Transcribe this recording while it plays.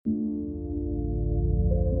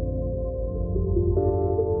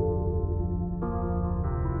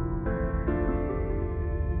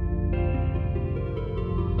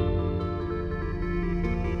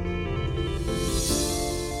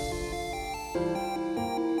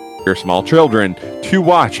your small children to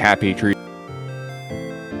watch Happy Tree.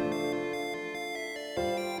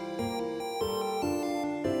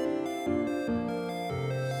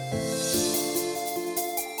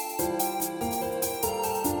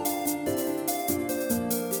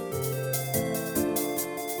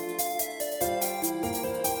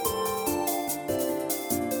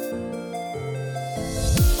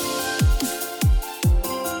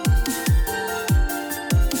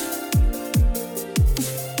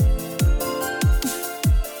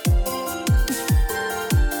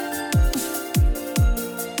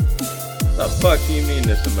 The fuck do you mean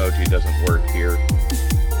this emoji doesn't work here?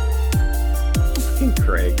 Fucking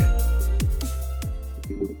Craig.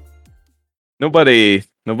 Nobody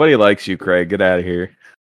likes you, Craig. Get out of here.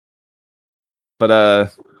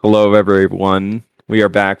 But hello everyone. We are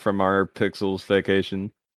back from our Pixels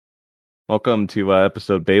vacation. Welcome to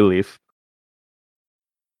episode Bayleaf.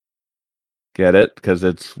 Get it? Because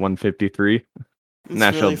it's 153. It's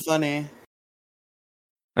National- really funny.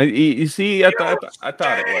 You see, I thought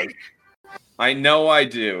it was. I know I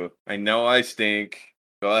do. I know I stink.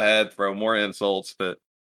 Go ahead, throw more insults, but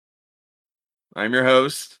I'm your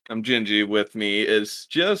host. I'm Gingy. With me is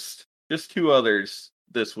just two others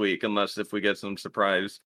this week, unless if we get some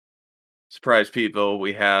surprise people.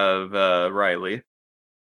 We have Riley.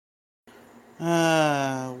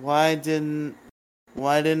 Why didn't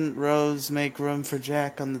Rose make room for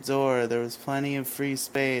Jack on the door? There was plenty of free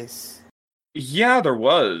space. Yeah, there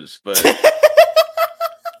was, but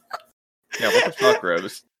yeah, what the fuck,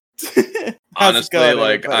 Rose? Honestly,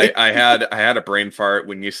 like I had a brain fart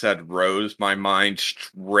when you said Rose. My mind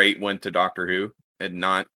straight went to Doctor Who and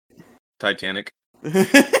not Titanic.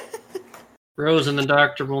 Rose and the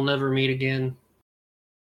Doctor will never meet again.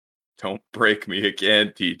 Don't break me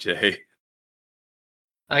again, TJ.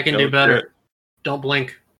 I can do better. Don't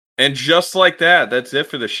blink. And just like that, that's it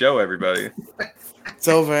for the show, everybody. It's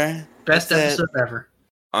over. Best That's episode ever.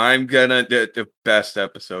 I'm gonna do the best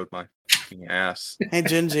episode, my fucking ass. Hey,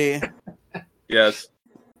 Gingy. Yes.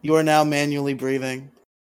 You are now manually breathing.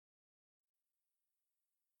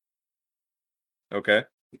 Okay.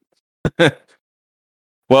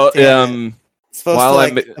 Well, Damn It's supposed While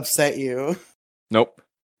to upset you. Nope.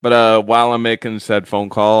 But while I'm making said phone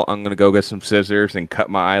call, I'm gonna go get some scissors and cut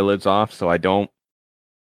my eyelids off so I don't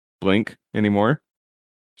blink anymore.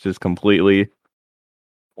 Just completely.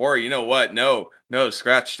 Or you know what? No,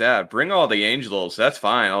 scratch that. Bring all the angels. That's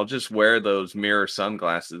fine. I'll just wear those mirror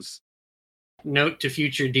sunglasses. Note to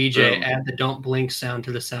future DJ, Boom. add the don't blink sound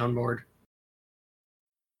to the soundboard.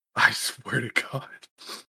 I swear to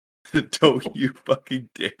God. Don't you fucking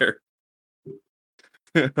dare.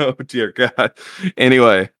 Oh dear God.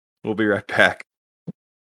 Anyway, we'll be right back.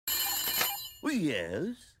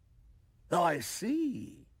 Yes, I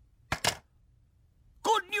see.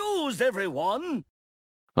 Good news, everyone!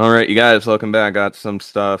 Alright, you guys, welcome back. Got some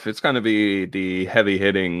stuff. It's gonna be the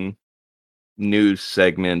heavy-hitting news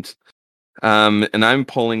segment. And I'm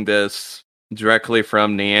pulling this directly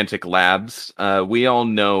from Niantic Labs. We all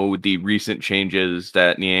know the recent changes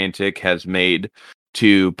that Niantic has made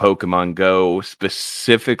to Pokemon Go.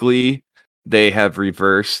 Specifically, they have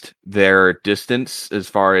reversed their distance as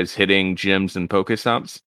far as hitting gyms and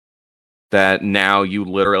Pokestops. That now you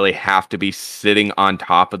literally have to be sitting on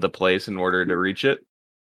top of the place in order to reach it.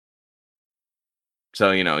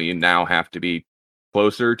 So, you now have to be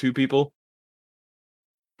closer to people.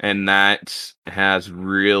 And that has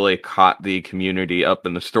really caught the community up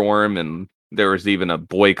in the storm. And there was even a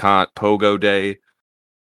boycott Pogo Day.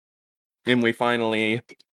 And we finally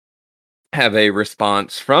have a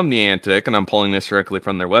response from Niantic, and I'm pulling this directly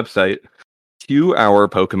from their website, to our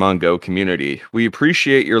Pokemon Go community. We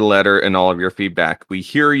appreciate your letter and all of your feedback. We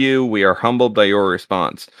hear you. We are humbled by your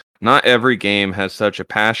response. Not every game has such a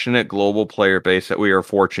passionate global player base that we are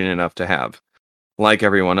fortunate enough to have. Like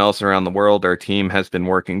everyone else around the world, our team has been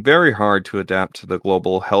working very hard to adapt to the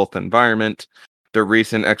global health environment. The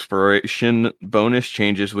recent exploration bonus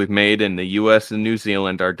changes we've made in the US and New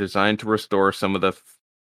Zealand are designed to restore some of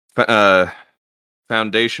the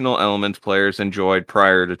foundational elements players enjoyed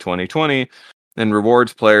prior to 2020 and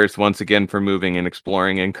rewards players once again for moving and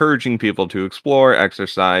exploring, encouraging people to explore,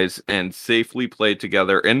 exercise, and safely play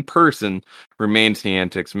together in person remains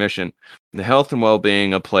Niantic's mission. The health and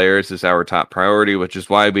well-being of players is our top priority, which is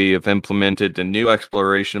why we have implemented the new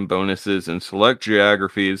exploration bonuses in select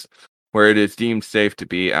geographies where it is deemed safe to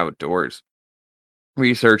be outdoors.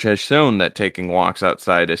 Research has shown that taking walks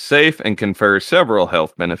outside is safe and confers several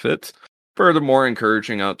health benefits. Furthermore,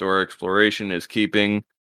 encouraging outdoor exploration is keeping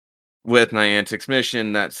with Niantic's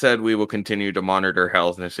mission. That said, we will continue to monitor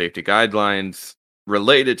health and safety guidelines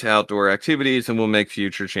related to outdoor activities and will make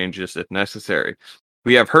future changes if necessary.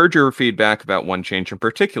 We have heard your feedback about one change in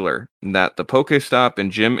particular, that the Pokestop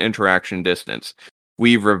and gym interaction distance.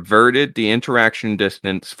 We reverted the interaction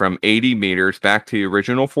distance from 80 meters back to the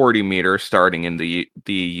original 40 meters starting in the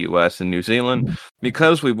US and New Zealand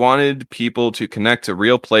because we wanted people to connect to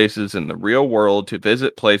real places in the real world to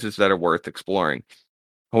visit places that are worth exploring.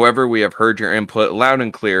 However, we have heard your input loud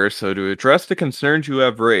and clear, so to address the concerns you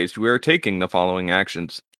have raised, we are taking the following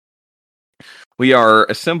actions. We are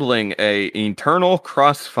assembling an internal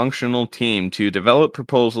cross-functional team to develop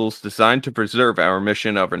proposals designed to preserve our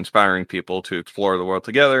mission of inspiring people to explore the world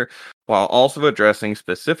together, while also addressing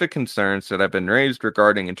specific concerns that have been raised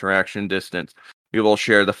regarding interaction distance. We will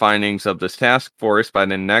share the findings of this task force by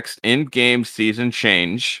the next in-game season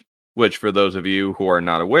change, which for those of you who are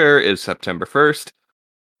not aware is September 1st.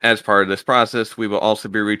 As part of this process, we will also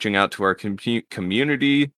be reaching out to our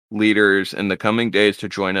community leaders in the coming days to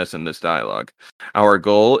join us in this dialogue. Our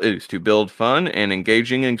goal is to build fun and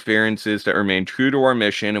engaging experiences that remain true to our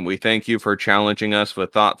mission, and we thank you for challenging us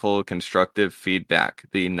with thoughtful, constructive feedback,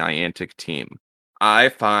 the Niantic team. I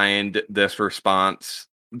find this response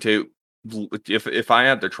to, if I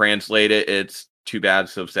had to translate it, it's too bad,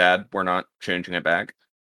 so sad. We're not changing it back.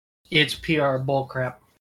 It's PR bullcrap.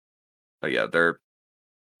 But yeah,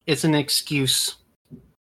 it's an excuse.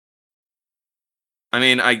 I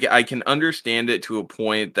mean, I can understand it to a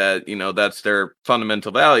point that, that's their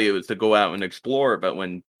fundamental value is to go out and explore, but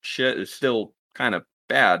when shit is still kind of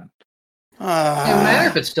bad. It doesn't matter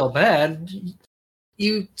if it's still bad.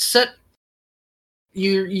 The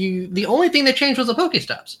only thing that changed was the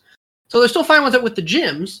Pokestops. So they're still fine with it with the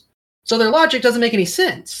gyms, so their logic doesn't make any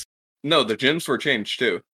sense. No, the gyms were changed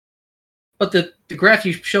too. But the graph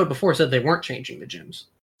you showed before said they weren't changing the gyms.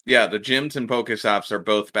 Yeah, the gyms and Pokestops are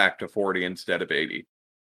both back to 40 instead of 80.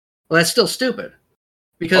 Well, that's still stupid.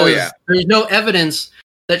 Because there's no evidence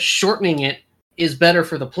that shortening it is better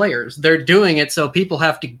for the players. They're doing it so people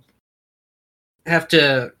have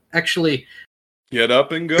to actually get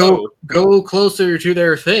up and go closer to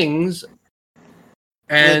their things.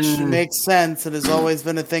 And which makes sense. It has always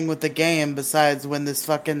been a thing with the game, besides when this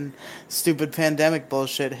fucking stupid pandemic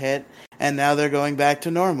bullshit hit, and now they're going back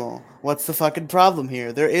to normal. What's the fucking problem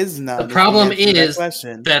here? There is none. The problem is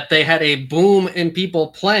that they had a boom in people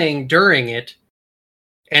playing during it,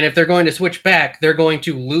 and if they're going to switch back, they're going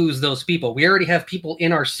to lose those people. We already have people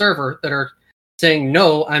in our server that are saying,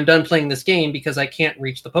 no, I'm done playing this game because I can't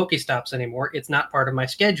reach the Pokestops anymore. It's not part of my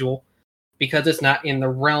schedule. Because it's not in the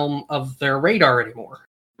realm of their radar anymore.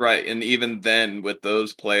 Right, and even then, with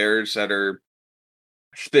those players that are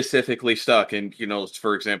specifically stuck in,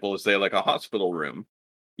 for example, say like a hospital room,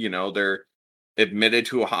 they're admitted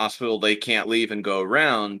to a hospital, they can't leave and go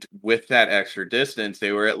around. With that extra distance,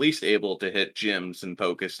 they were at least able to hit gyms and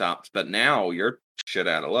Pokestops, but now you're shit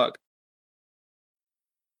out of luck.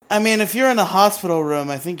 I mean, if you're in a hospital room,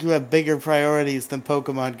 I think you have bigger priorities than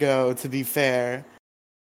Pokemon Go, to be fair.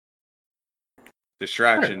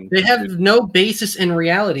 Distraction. They have no basis in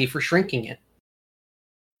reality for shrinking it.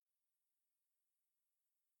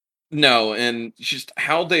 No, and just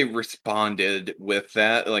how they responded with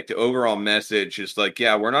that, like the overall message is like,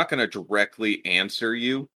 yeah, we're not going to directly answer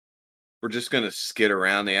you. We're just going to skid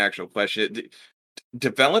around the actual question.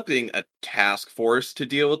 Developing a task force to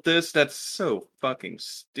deal with this, that's so fucking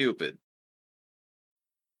stupid.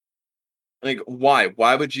 Like, why?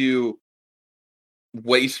 Why would you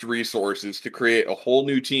waste resources to create a whole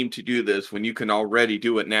new team to do this when you can already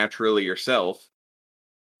do it naturally yourself?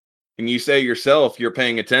 And you say yourself you're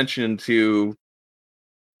paying attention to,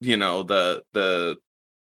 the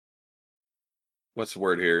what's the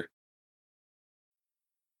word here?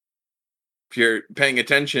 If you're paying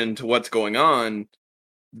attention to what's going on,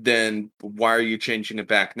 then why are you changing it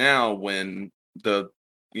back now when the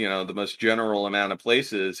most general amount of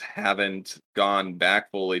places haven't gone back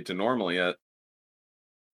fully to normal yet?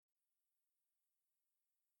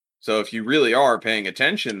 So if you really are paying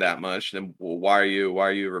attention that much, then why are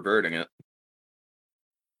you reverting it?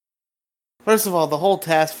 First of all, the whole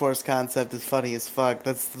task force concept is funny as fuck.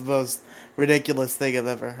 That's the most ridiculous thing I've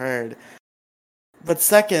ever heard. But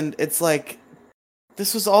second, it's like,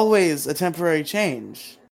 this was always a temporary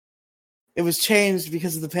change. It was changed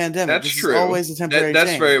because of the pandemic. That's true. Always a temporary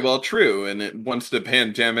That's change. very well true. And once the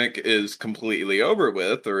pandemic is completely over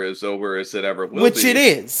with, or as over as it ever will be. Which it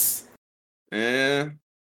is.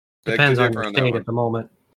 Depends on your state at the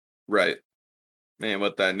moment. Right. Man,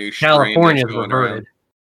 what that new California's strain is going reverted. around.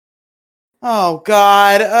 Oh,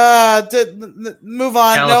 God. Move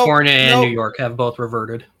on. California and New York have both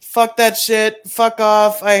reverted. Fuck that shit. Fuck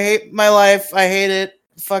off. I hate my life. I hate it.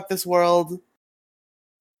 Fuck this world.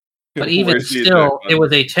 But even still, it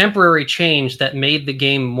was a temporary change that made the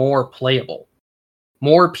game more playable.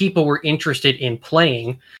 More people were interested in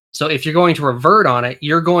playing. So if you're going to revert on it,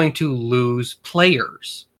 you're going to lose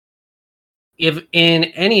players. If in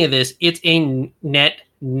any of this, it's a net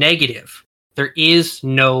negative. There is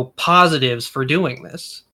no positives for doing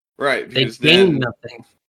this. Right. They gain nothing.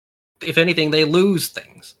 If anything, they lose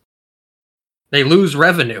things. They lose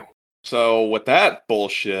revenue. So with that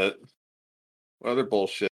bullshit, what other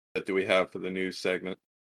bullshit do we have for the news segment?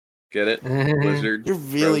 Get it? Blizzard. You're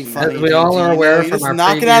really Frozen. funny. As we all are aware you from just our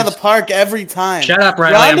knock previous... it out of the park every time. Shut up,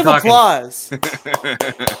 Riley. Round I'm of talking. applause.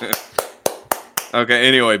 Okay.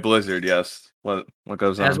 Anyway, Blizzard. Yes. What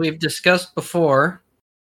goes on? As we've discussed before,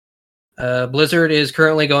 Blizzard is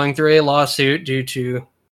currently going through a lawsuit due to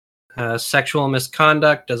sexual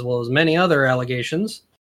misconduct, as well as many other allegations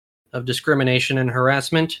of discrimination and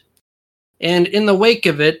harassment. And in the wake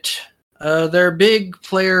of it, their big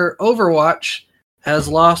player Overwatch has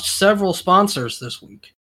lost several sponsors this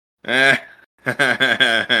week.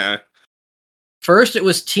 First, it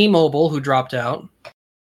was T-Mobile who dropped out.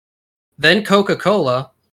 Then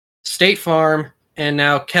Coca-Cola, State Farm, and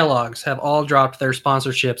now Kellogg's have all dropped their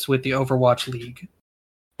sponsorships with the Overwatch League.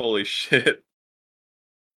 Holy shit.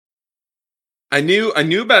 I knew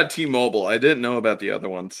about T-Mobile. I didn't know about the other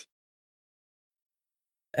ones.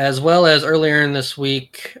 As well as earlier in this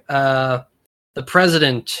week, the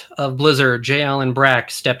president of Blizzard, J. Allen Brack,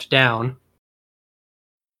 stepped down.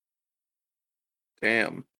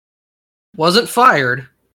 Damn. Wasn't fired,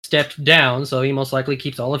 stepped down, so he most likely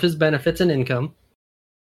keeps all of his benefits and income,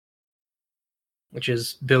 which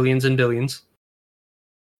is billions and billions.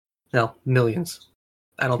 No, millions.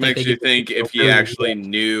 I don't think makes you think if he actually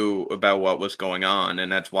knew about what was going on, and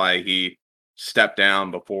that's why he stepped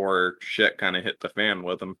down before shit kind of hit the fan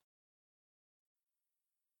with him.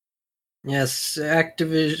 Yes,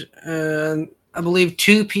 Activision. I believe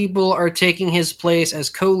 2 people are taking his place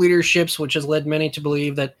as co-leaderships, which has led many to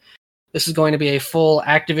believe that this is going to be a full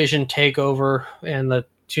Activision takeover, and the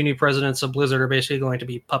 2 new presidents of Blizzard are basically going to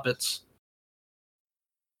be puppets.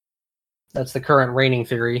 That's the current reigning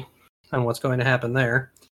theory on what's going to happen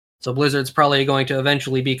there. So Blizzard's probably going to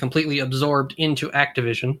eventually be completely absorbed into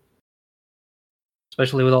Activision.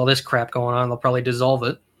 Especially with all this crap going on, they'll probably dissolve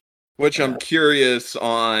it. Which I'm curious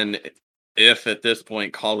on if at this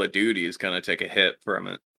point Call of Duty is going to take a hit from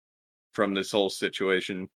it, from this whole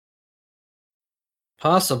situation.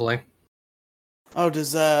 Possibly. Oh,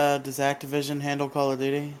 does Activision handle Call of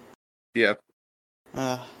Duty? Yeah.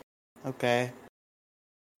 Okay.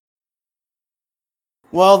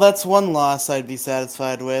 Well, that's one loss I'd be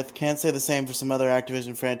satisfied with. Can't say the same for some other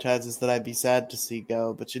Activision franchises that I'd be sad to see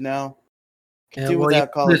go, but could do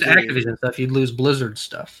without Call of Duty. Activision stuff, you'd lose Blizzard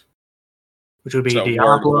stuff, which would be So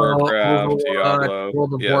Diablo, Diablo,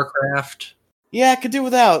 World of Warcraft. Yeah, could do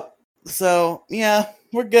without. So yeah,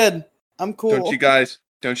 we're good. I'm cool. Don't you guys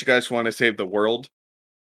want to save the world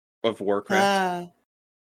of Warcraft?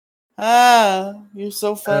 You're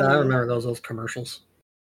so funny. I remember those commercials.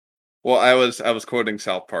 Well, I was quoting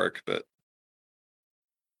South Park, but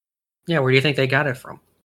yeah, where do you think they got it from?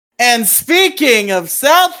 And speaking of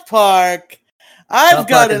South Park, I've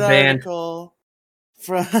got an article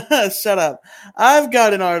from shut up. I've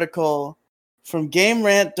got an article from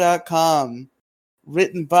GameRant.com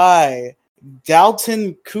written by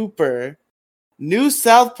Dalton Cooper. New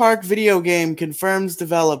South Park video game confirms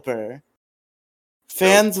developer.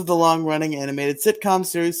 Fans of the long-running animated sitcom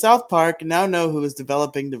series South Park now know who is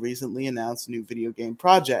developing the recently announced new video game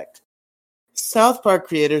project. South Park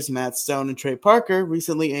creators Matt Stone and Trey Parker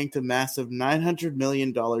recently inked a massive $900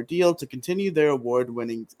 million deal to continue their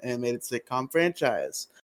award-winning animated sitcom franchise.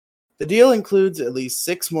 The deal includes at least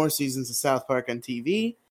 6 more seasons of South Park on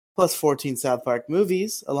TV, plus 14 South Park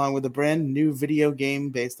movies, along with a brand new video game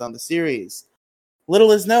based on the series.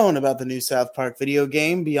 Little is known about the new South Park video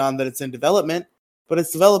game beyond that it's in development, but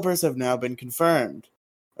its developers have now been confirmed.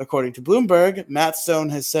 According to Bloomberg, Matt Stone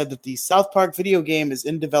has said that the South Park video game is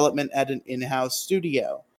in development at an in-house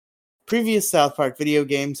studio. Previous South Park video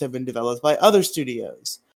games have been developed by other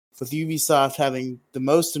studios, with Ubisoft having the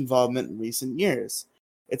most involvement in recent years.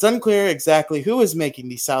 It's unclear exactly who is making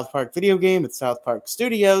the South Park video game at South Park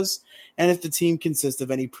Studios, and if the team consists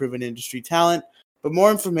of any proven industry talent, but more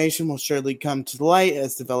information will surely come to light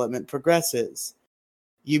as development progresses.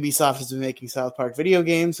 Ubisoft has been making South Park video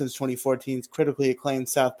games since 2014's critically acclaimed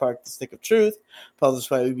South Park The Stick of Truth,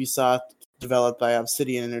 published by Ubisoft, developed by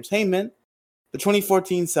Obsidian Entertainment. The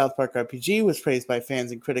 2014 South Park RPG was praised by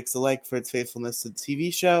fans and critics alike for its faithfulness to the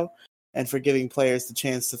TV show, and for giving players the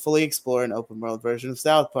chance to fully explore an open-world version of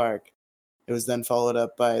South Park. It was then followed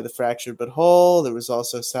up by The Fractured But Whole. There was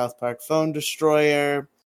also South Park Phone Destroyer.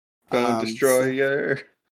 Phone Destroyer.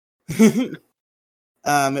 It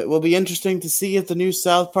will be interesting to see if the new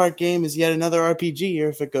South Park game is yet another RPG or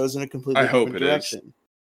if it goes in a completely different direction.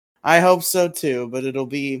 I hope so too, but it'll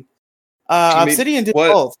be. Obsidian did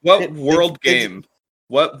both. What world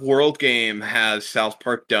game has South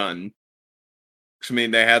Park done? I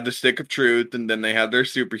mean, they had the Stick of Truth, and then they had their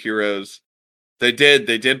superheroes. They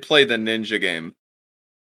did play the Ninja game.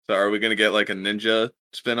 So are we going to get like a Ninja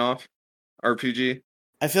spin-off RPG?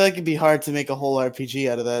 I feel like it'd be hard to make a whole RPG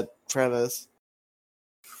out of that premise.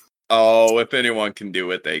 Oh, if anyone can do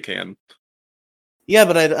it, they can. Yeah,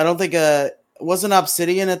 but I don't think wasn't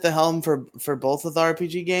Obsidian at the helm for both of the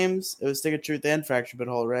RPG games? It was Stick of Truth and Fractured But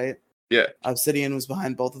Whole, right? Yeah. Obsidian was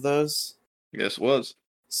behind both of those. Yes, it was.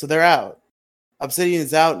 So they're out. Obsidian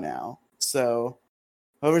is out now. So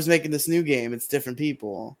whoever's making this new game, it's different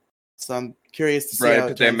people. So I'm curious to see how it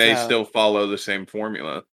but they turns may out. still follow the same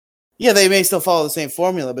formula. Yeah, they may still follow the same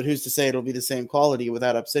formula, but who's to say it'll be the same quality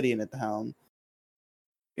without Obsidian at the helm?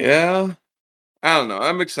 Yeah. I don't know.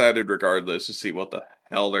 I'm excited regardless to see what the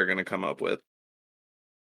hell they're going to come up with.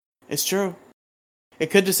 It's true. It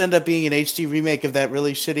could just end up being an HD remake of that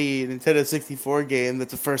really shitty Nintendo 64 game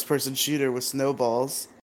that's a first-person shooter with snowballs.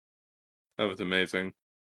 That was amazing.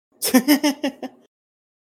 But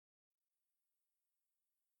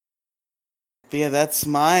yeah, that's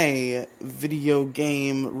my video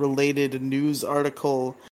game-related news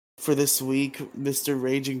article for this week. Mr.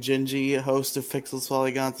 Raging Gingy, host of Pixels,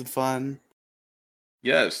 Polygons, and Fun.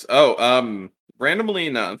 Yes. Oh, randomly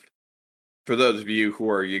enough, for those of you who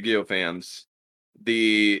are Yu-Gi-Oh fans,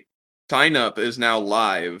 the sign-up is now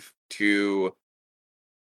live to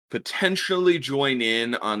potentially join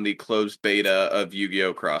in on the closed beta of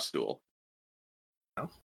Yu-Gi-Oh! Cross Duel.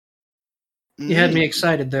 You had me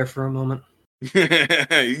excited there for a moment.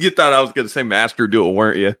 You thought I was going to say Master Duel,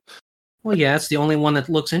 weren't you? Well, yeah, it's the only one that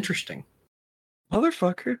looks interesting.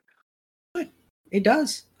 Motherfucker. It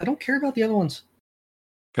does. I don't care about the other ones.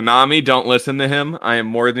 Konami, don't listen to him. I am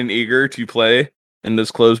more than eager to play in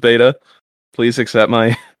this closed beta. Please accept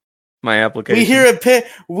my application.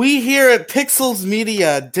 We here at Pixels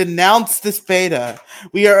Media denounce this beta.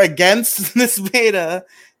 We are against this beta.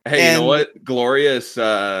 Hey, you know what? Glorious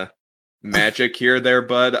magic here there,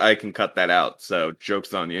 bud. I can cut that out, so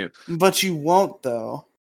joke's on you. But you won't, though.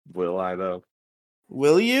 Will I, though?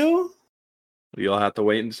 Will you? You'll have to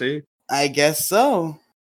wait and see. I guess so.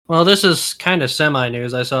 Well, this is kind of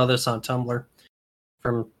semi-news. I saw this on Tumblr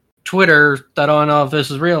from Twitter. I don't know if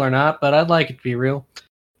this is real or not, but I'd like it to be real.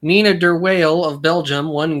 Nina Derweil of Belgium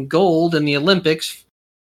won gold in the Olympics,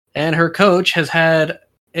 and her coach has had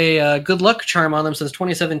a good luck charm on them since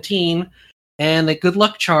 2017, and the good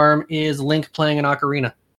luck charm is Link playing an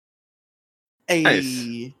ocarina. Hey.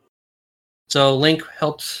 Nice. So Link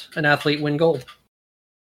helped an athlete win gold.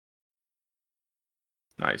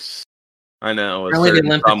 Nice. I know.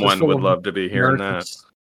 Someone would love to be hearing that.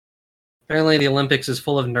 Apparently the Olympics is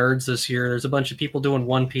full of nerds this year. There's a bunch of people doing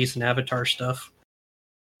One Piece and Avatar stuff.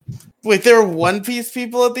 Wait, there are One Piece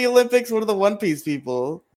people at the Olympics? What are the One Piece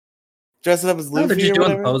people? Dressing up as Luffy they're just or doing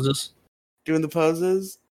whatever? poses. Doing the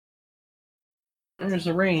poses? There's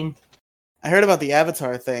the rain. I heard about the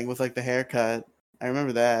Avatar thing with like the haircut. I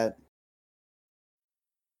remember that.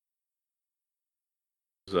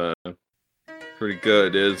 It's pretty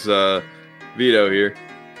good. Is Vito here?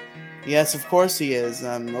 Yes, of course he is.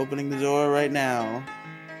 I'm opening the door right now.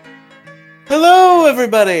 Hello,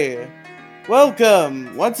 everybody!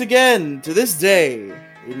 Welcome, once again, to this day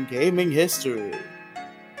in gaming history.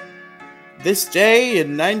 This day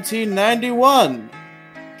in 1991,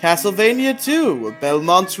 Castlevania 2,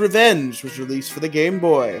 Belmont's Revenge was released for the Game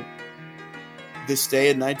Boy. This day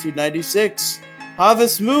in 1996,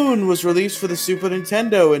 Harvest Moon was released for the Super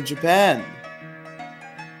Nintendo in Japan.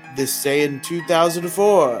 This day in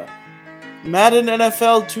 2004, Madden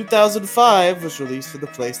NFL 2005 was released for the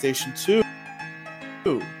PlayStation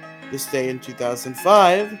 2. This day in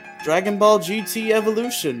 2005, Dragon Ball GT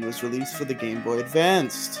Evolution was released for the Game Boy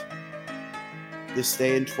Advanced. This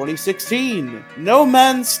day in 2016, No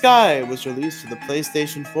Man's Sky was released for the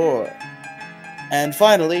PlayStation 4. And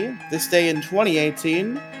finally, this day in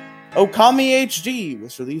 2018, Okami HD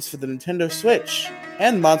was released for the Nintendo Switch,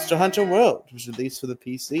 and Monster Hunter World was released for the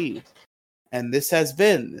PC. And this has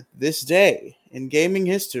been This Day in Gaming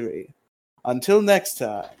History. Until next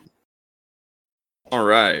time. All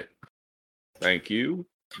right. Thank you,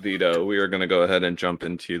 Vito. We are going to go ahead and jump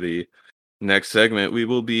into the next segment. We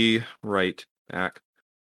will be right back.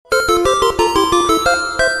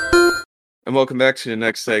 And welcome back to the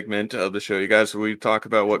next segment of the show, you guys, where we talk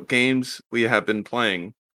about what games we have been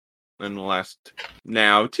playing in the last,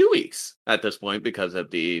 now, 2 weeks at this point because of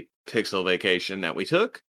the Pixel vacation that we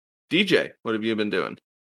took. DJ, what have you been doing?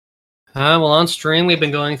 Well, on stream, we've been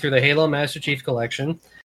going through the Halo Master Chief Collection.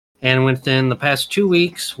 And within the past 2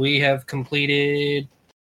 weeks, we have completed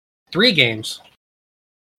 3 games.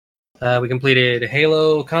 We completed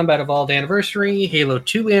Halo Combat Evolved Anniversary, Halo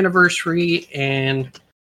 2 Anniversary, and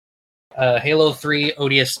Halo 3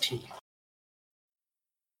 ODST.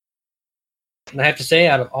 And I have to say,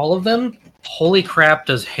 out of all of them, holy crap,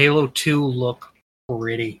 does Halo 2 look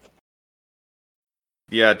pretty.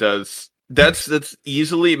 Yeah, it does. That's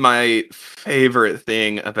easily my favorite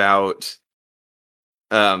thing about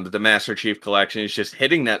the Master Chief Collection is just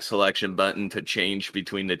hitting that selection button to change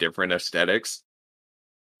between the different aesthetics.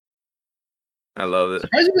 I love it.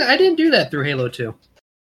 Surprisingly, I didn't do that through Halo 2.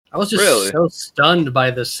 I was just so stunned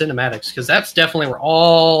by the cinematics, because that's definitely where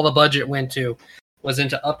all the budget went to, was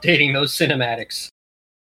into updating those cinematics.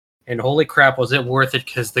 And holy crap, was it worth it,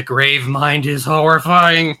 because the Grave Mind is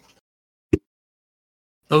horrifying.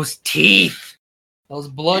 Those teeth! Those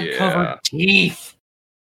blood-covered teeth!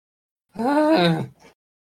 So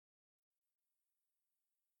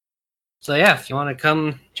yeah, if you want to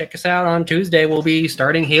come check us out on Tuesday, we'll be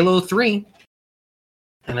starting Halo 3.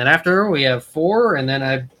 And then after, we have 4, and then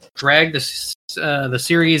I dragged the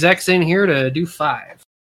Series X in here to do 5.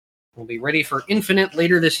 We'll be ready for Infinite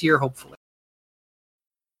later this year, hopefully.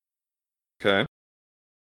 Okay.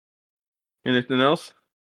 Anything else?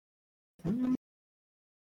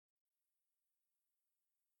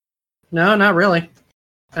 No, not really.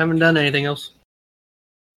 I haven't done anything else.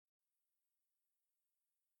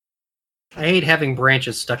 I hate having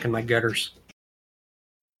branches stuck in my gutters.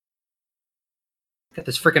 Got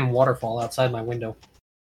this freaking waterfall outside my window.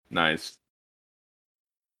 Nice.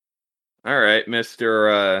 All right,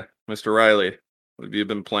 Mr. Riley, what have you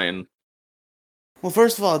been playing? Well,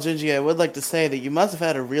 first of all, Gingy, I would like to say that you must have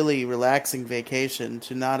had a really relaxing vacation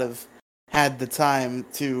to not have had the time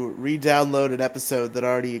to re-download an episode that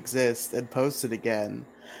already exists and post it again.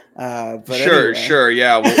 But Sure,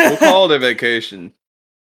 yeah, we'll call it a vacation.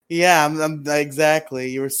 Yeah, I'm exactly.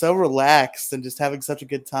 You were so relaxed and just having such a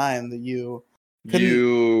good time that you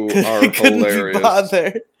are hilarious. Be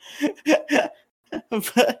bothered.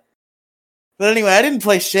 but anyway, I didn't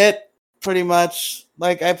play shit. Pretty much,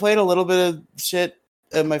 like I played a little bit of shit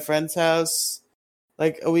at my friend's house,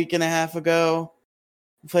 a week and a half ago.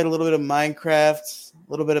 I played a little bit of Minecraft,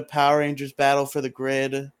 a little bit of Power Rangers Battle for the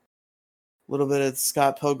Grid, a little bit of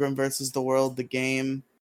Scott Pilgrim vs. the World, the game.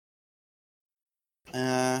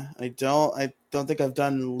 I don't think I've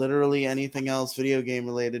done literally anything else video game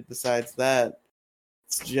related besides that.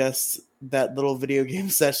 It's just that little video game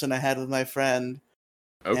session I had with my friend.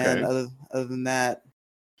 Okay. And other than that,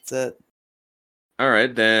 that's it. All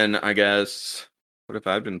right, then I guess what have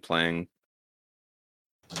I been playing?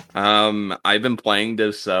 I've been playing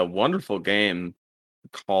this wonderful game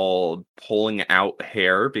called Pulling Out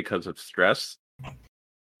Hair Because of Stress. Have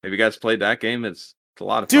you guys played that game? It's a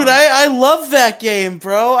lot of fun. Dude, I love that game,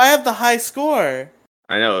 bro. I have the high score.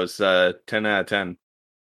 I know, it's 10 out of 10.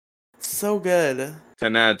 So good.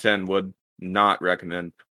 10 out of 10 would not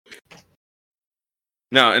recommend.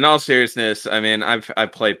 No, in all seriousness, I mean,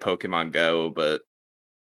 I've played Pokemon Go, but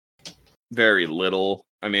very little.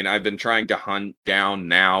 I mean, I've been trying to hunt down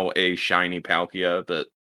now a shiny Palkia, but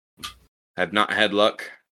have not had luck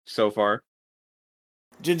so far.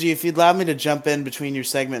 Gingy, if you'd allow me to jump in between your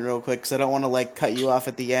segment real quick, because I don't want to cut you off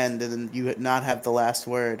at the end and then you not have the last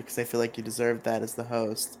word, because I feel like you deserve that as the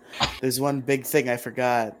host. There's one big thing I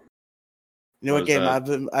forgot. You know what game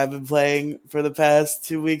I've been playing for the past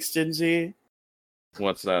 2 weeks, Gingy?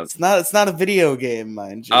 What's that? It's not a video game,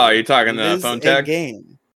 mind you. Oh, you're talking the phone tag?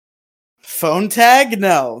 Game. Phone tag?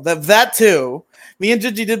 No, that too. Me and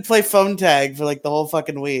Gingy did play phone tag for the whole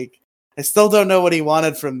fucking week. I still don't know what he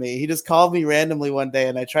wanted from me. He just called me randomly one day,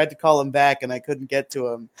 and I tried to call him back, and I couldn't get to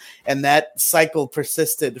him. And that cycle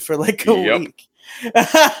persisted for a week.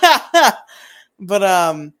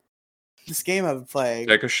 But this game I've been playing.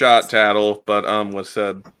 Take a shot, Tattle. But what's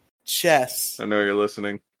said? Chess. I know you're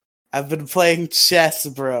listening. I've been playing chess,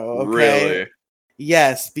 bro. Okay? Really?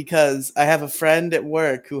 Yes, because I have a friend at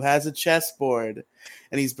work who has a chessboard,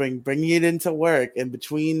 and he's bringing it into work. And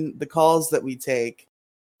between the calls that we take,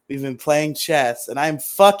 we've been playing chess, and I'm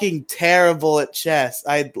fucking terrible at chess.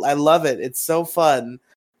 I love it. It's so fun,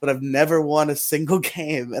 but I've never won a single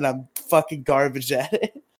game, and I'm fucking garbage at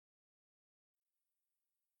it.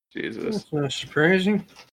 Jesus. That's not surprising.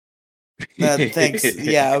 Thanks.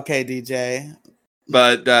 Yeah, okay, DJ.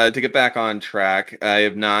 But to get back on track, I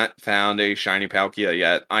have not found a shiny Palkia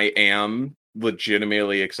yet. I am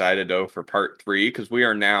legitimately excited though for part 3 because we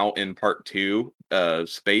are now in part 2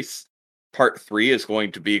 space. Part 3 is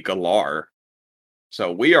going to be Galar.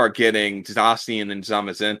 So we are getting Zacian and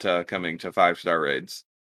Zamazenta coming to 5-star raids.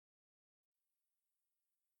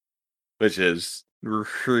 Which is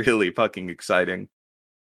really fucking exciting.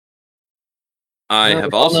 I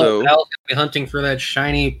have also Al's gonna be hunting for that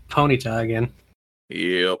shiny Ponyta again.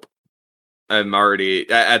 Yep. I'm already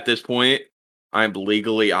at this point, I'm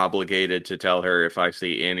legally obligated to tell her if I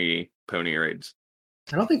see any pony raids.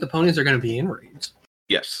 I don't think the ponies are going to be in raids.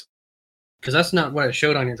 Yes. Because that's not what it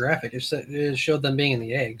showed on your graphic. It showed them being in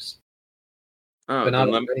the eggs. Oh, but not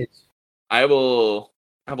in the raids. I will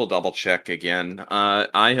double check again.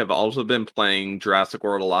 I have also been playing Jurassic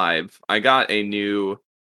World Alive. I got a new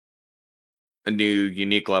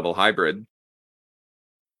unique level hybrid.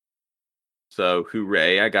 So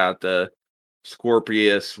hooray, I got the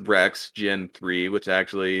Scorpius Rex Gen 3, which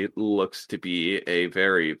actually looks to be a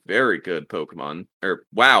very, very good Pokemon. Or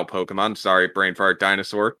wow, Pokemon. Sorry, brain fart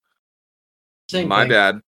dinosaur. My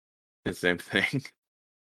bad. The same thing.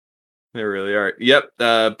 They really are. Yep,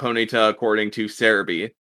 Ponyta, according to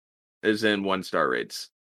Cerebi, is in 1-star raids.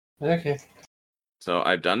 Okay. So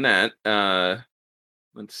I've done that.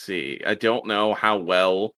 Let's see. I don't know how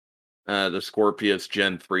well the Scorpius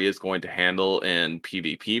Gen 3 is going to handle in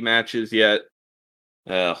PvP matches yet.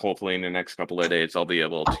 Hopefully in the next couple of days I'll be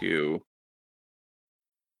able to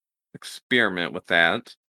experiment with that.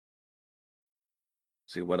 Let's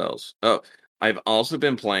see what else. Oh, I've also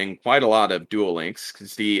been playing quite a lot of Duel Links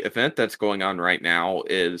because the event that's going on right now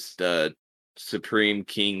is the Supreme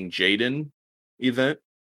King Jaden event,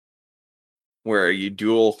 where you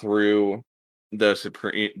duel through the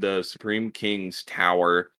Supreme King's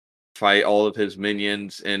tower, fight all of his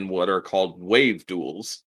minions in what are called wave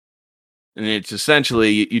duels. And it's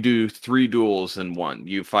essentially you do 3 duels in one.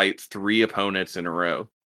 You fight 3 opponents in a row.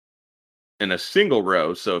 In a single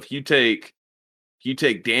row. So if you take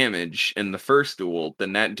damage in the first duel,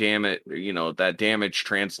 then that damage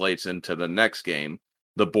translates into the next game.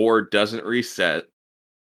 The board doesn't reset.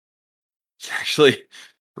 It's actually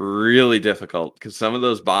really difficult because some of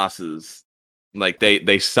those bosses, like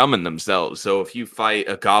they summon themselves. So if you fight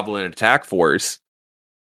a goblin attack force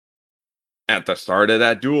at the start of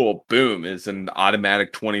that duel, boom, is an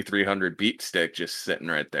automatic 2300 beat stick just sitting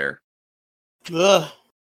right there. Ugh.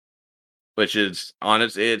 Which is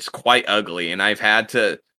honestly, it's quite ugly, and I've had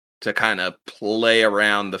to kind of play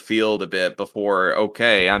around the field a bit before.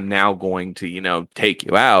 Okay, I'm now going to take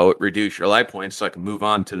you out, reduce your life points, so I can move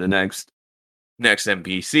on to the next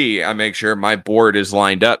NPC. I make sure my board is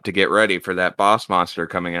lined up to get ready for that boss monster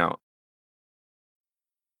coming out.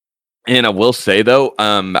 And I will say though,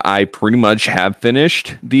 I pretty much have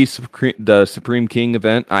finished the Supreme King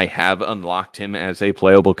event. I have unlocked him as a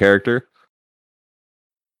playable character,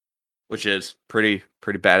 which is pretty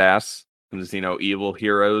badass. Because evil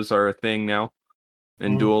heroes are a thing now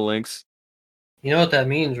in Duel Links. You know what that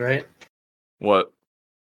means, right? What?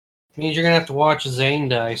 It means you're gonna have to watch Zane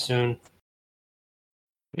die soon.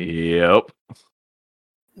 Yep.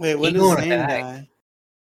 Wait, when does Zane die?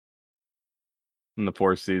 In the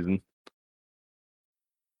 4th season.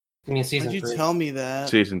 I mean, season 3. Why'd you tell me that?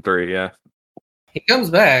 Season 3, yeah. He comes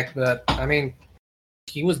back, but I mean,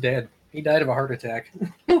 he was dead. He died of a heart attack.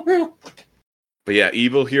 But yeah,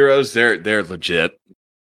 evil heroes, they're legit.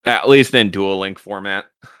 At least in Duel Link format.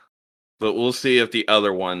 But we'll see if the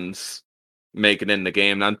other ones make it in the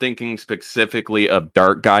game. And I'm thinking specifically of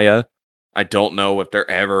Dark Gaia. I don't know if they're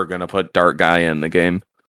ever going to put Dark Gaia in the game.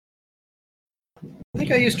 I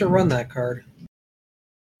think I used to run that card.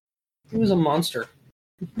 He was a monster.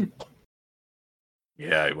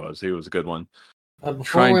 Yeah, he was. He was a good one.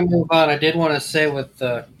 Before we move on, I did want to say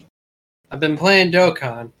I've been playing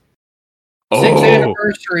Dokkan. 6th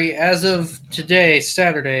anniversary as of today,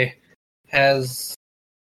 Saturday, has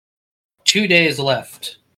 2 days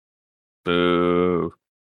left. Boo.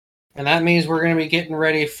 And that means we're going to be getting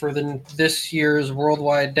ready for this year's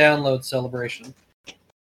worldwide download celebration.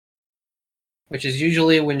 Which is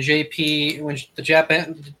usually when the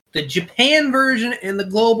Japan version and the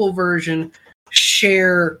global version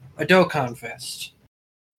share a Dokkan Fest.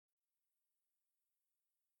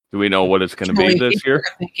 Do we know what it's going to be this year?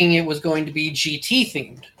 Thinking it was going to be GT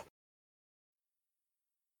themed.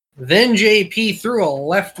 Then JP threw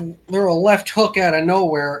a left hook out of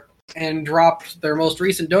nowhere and dropped their most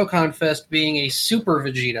recent Dokkan Fest being a Super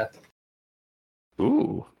Vegeta.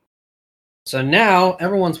 Ooh. So now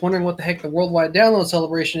everyone's wondering what the heck the worldwide download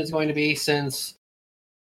celebration is going to be, since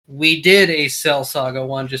we did a Cell Saga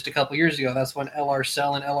one just a couple years ago. That's when LR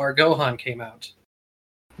Cell and LR Gohan came out.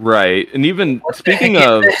 Right, and even What the speaking heck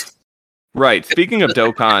of is this? speaking of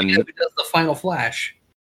Dokkan, It does the Final Flash.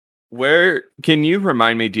 where can you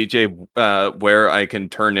remind me, DJ, where I can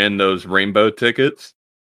turn in those rainbow tickets?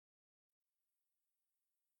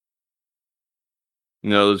 You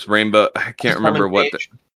know, those rainbow. I can't remember what.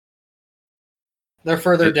 They're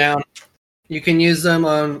further down. You can use them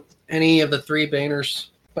on any of the 3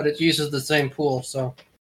 banners, but it uses the same pool. So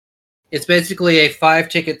it's basically a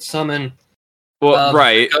 5-ticket summon. Well,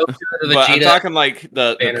 right. Goku, But I'm Vegeta, talking like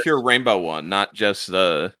the banners. pure rainbow one, not just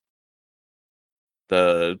the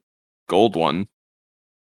gold one.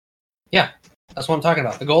 Yeah, that's what I'm talking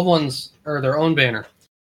about. The gold ones are their own banner.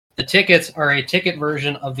 The tickets are a ticket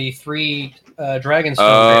version of the 3 Dragonstone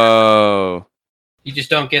banner. Oh. You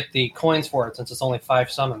just don't get the coins for it since it's only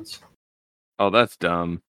 5 summons. Oh, that's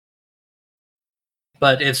dumb.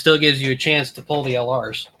 But it still gives you a chance to pull the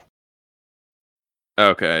LRs.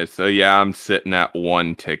 Okay, so yeah, I'm sitting at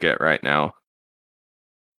 1 ticket right now.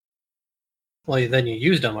 Well, then you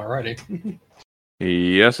used them already.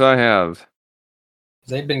 Yes, I have.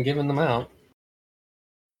 They've been giving them out.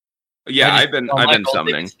 Yeah, I've been gold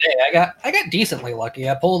summoning. tickets today. I got decently lucky.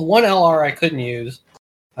 I pulled 1 LR I couldn't use.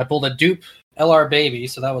 I pulled a dupe LR baby,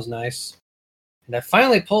 so that was nice. And I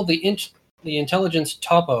finally pulled the intelligence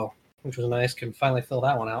topo, which was nice. Can finally fill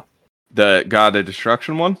that one out. The God of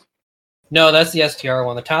Destruction one? No, that's the STR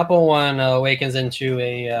one. The topo one awakens into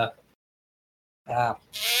a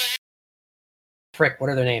frick. What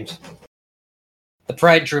are their names? The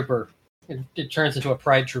Pride Trooper. It turns into a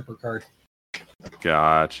Pride Trooper card.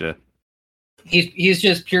 Gotcha. He's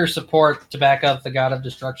just pure support to back up the God of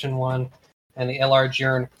Destruction one and the LR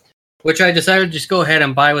Jiren, which I decided to just go ahead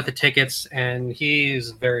and buy with the tickets, and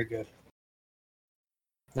he's very good.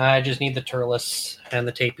 I just need the Turles and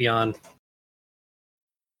the Tapion.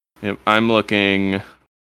 Yep, I'm looking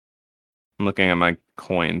at my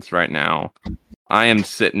coins right now. I am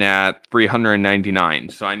sitting at 399,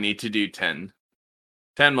 so I need to do 10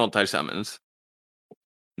 multi-summons.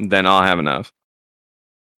 Then I'll have enough.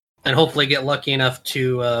 And hopefully get lucky enough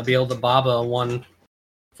to be able to Baba one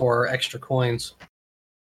for extra coins.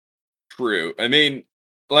 True. I mean,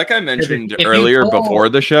 like I mentioned if earlier before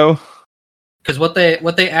the show. Because what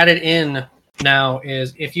they added in now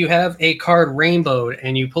is if you have a card rainbowed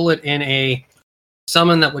and you pull it in a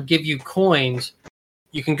summon that would give you coins,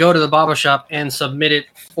 you can go to the Baba shop and submit it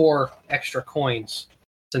for extra coins,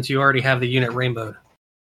 since you already have the unit rainbowed.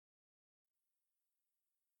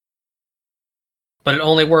 But it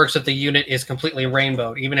only works if the unit is completely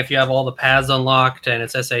rainbowed. Even if you have all the paths unlocked and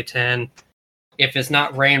it's SA10, if it's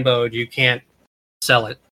not rainbowed, you can't sell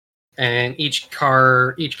it. And each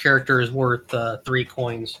character is worth 3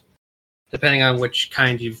 coins, depending on which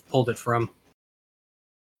kind you've pulled it from.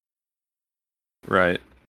 Right.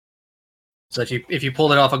 So if you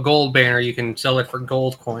pulled it off a gold banner, you can sell it for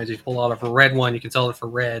gold coins. If you pull it off a red one, you can sell it for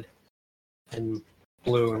red and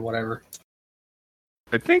blue and whatever.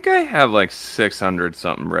 I think I have like 600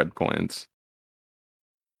 something red coins.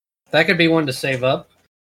 That could be one to save up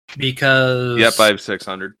because Yep, I have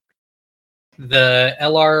 600. the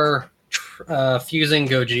LR fusing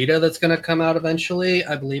Gogeta that's going to come out eventually,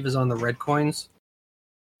 I believe, is on the red coins.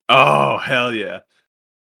 Oh, hell yeah.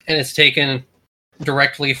 And it's taken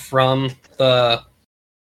directly from the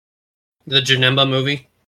Janemba movie.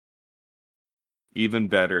 Even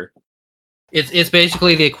better. It's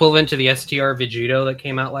basically the equivalent to the STR Vegito that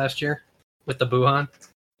came out last year with the Buhan.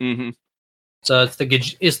 Mm-hmm. So it's the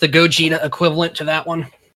Gogeta equivalent to that one.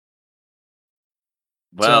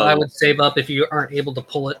 Well, so I would save up if you aren't able to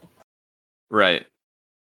pull it. Right.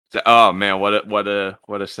 So, oh man, what a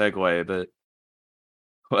segue!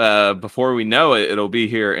 But before we know it, it'll be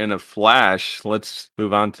here in a flash. Let's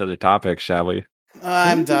move on to the topic, shall we?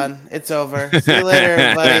 I'm done. It's over. See you later,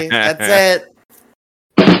 everybody. That's it.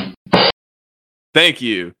 Thank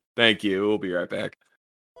you. We'll be right back.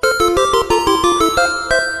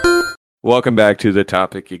 Welcome back to the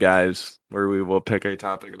topic, you guys, where we will pick a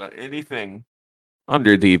topic about anything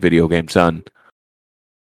under the video game sun.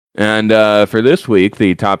 And for this week,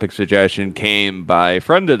 the topic suggestion came by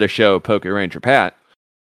friend of the show, Poke Ranger Pat.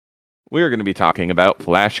 We are going to be talking about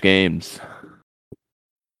Flash games.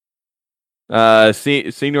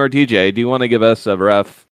 Senior DJ, do you want to give us a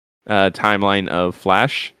rough timeline of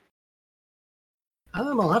Flash?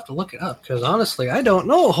 I'll have to look it up, because honestly, I don't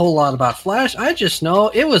know a whole lot about Flash. I just know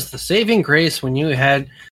it was the saving grace when you had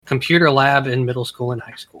computer lab in middle school and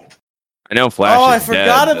high school. I know Flash I is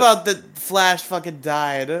forgot dead, about the Flash fucking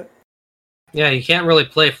died. Yeah, you can't really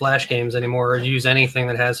play Flash games anymore or use anything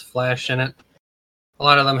that has Flash in it. A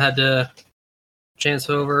lot of them had to chance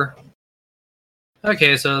over.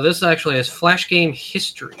 Okay, so this actually is Flash game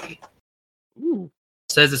history. Ooh.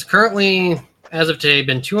 It says it's currently, as of today,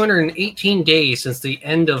 been 218 days since the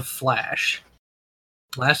end of Flash.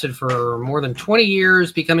 Lasted for more than 20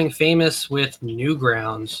 years, becoming famous with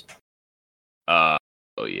Newgrounds. Oh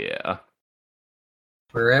yeah.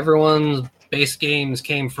 Where everyone's base games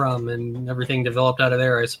came from and everything developed out of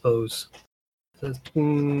there, I suppose. So it's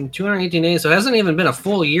been 218 days, so it hasn't even been a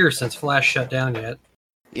full year since Flash shut down yet.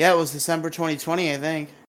 Yeah, it was December 2020, I think.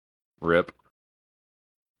 Rip.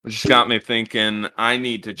 Which got me thinking I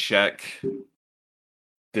need to check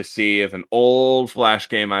to see if an old Flash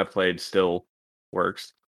game I played still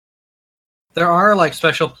works. There are like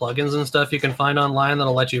special plugins and stuff you can find online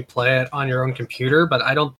that'll let you play it on your own computer, but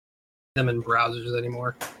I don't see them in browsers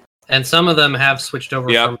anymore. And some of them have switched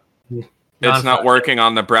over from it's not working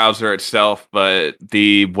on the browser itself, but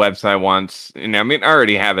the website wants, I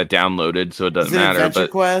already have it downloaded, so it doesn't matter. Adventure But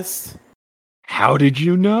Quest? How did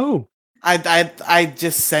you know? I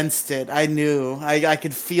just sensed it. I knew. I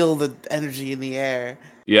could feel the energy in the air.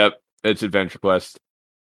 Yep, it's Adventure Quest.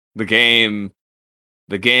 The game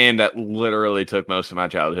that literally took most of my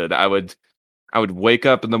childhood. I would wake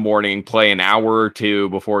up in the morning, play an hour or two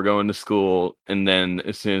before going to school, and then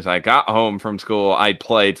as soon as I got home from school, I'd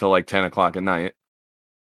play till like 10 o'clock at night.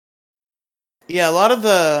 Yeah, a lot of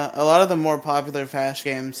the more popular Flash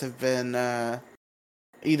games have been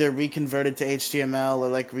either reconverted to HTML or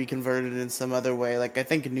like reconverted in some other way. Like I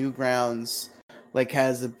think Newgrounds like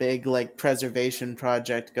has a big like preservation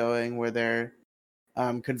project going where they're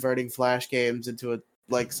converting Flash games into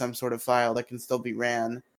like some sort of file that can still be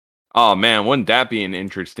ran. Oh man, wouldn't that be an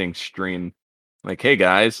interesting stream? Like, hey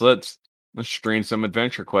guys, let's stream some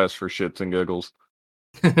Adventure Quest for shits and giggles.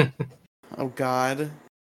 Oh god.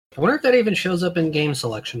 I wonder if that even shows up in game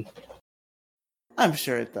selection. I'm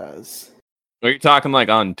sure it does. Are you talking like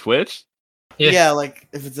on Twitch? Yeah, like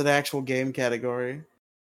if it's an actual game category.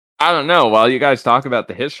 I don't know. While you guys talk about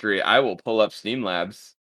the history, I will pull up Steam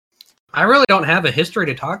Labs. I really don't have a history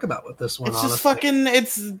to talk about with this one. It's honestly. just fucking.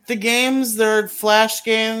 It's the games. They're Flash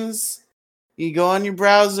games. You go on your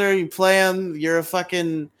browser, you play them. You're a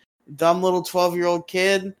fucking dumb little 12-year-old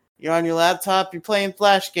kid. You're on your laptop. You're playing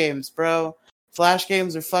Flash games, bro. Flash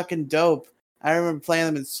games are fucking dope. I remember playing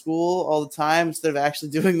them in school all the time instead of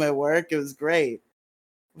actually doing my work. It was great.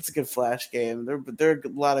 It's a good Flash game. There are a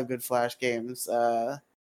lot of good Flash games. All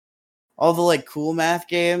the like cool math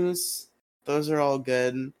games, those are all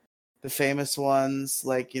good. The famous ones,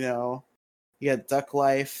 like, you got Duck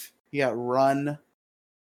Life, you got Run.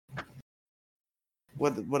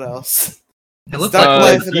 What else? It looks Duck like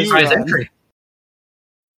Life and there's surprise Run. entry.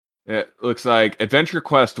 It looks like Adventure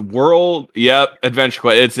Quest World. Yep, Adventure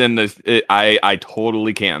Quest. It's in this. I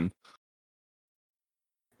totally can.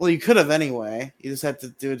 Well, you could have anyway. You just had to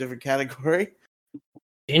do a different category.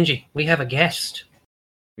 Gingy, we have a guest.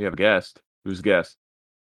 We have a guest. Who's a guest?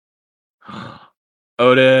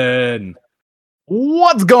 Odin.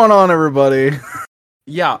 What's going on, everybody?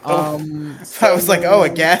 Yeah. I was like, oh, a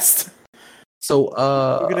guest. So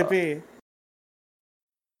Who could it be?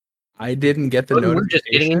 I didn't get the We're just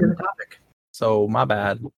getting into notification, the topic. so my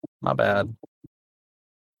bad. My bad.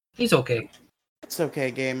 He's okay. It's okay,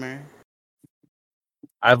 gamer.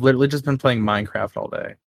 I've literally just been playing Minecraft all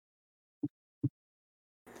day.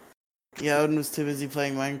 Yeah, Odin was too busy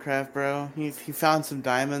playing Minecraft, bro. He found some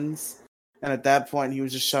diamonds, and at that point, he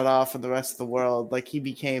was just shut off from the rest of the world. Like, he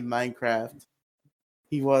became Minecraft.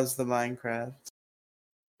 He was the Minecraft.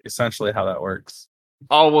 Essentially how that works.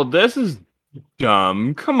 Oh well, this is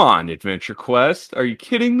dumb. Come on, Adventure Quest. Are you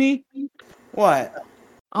kidding me? What?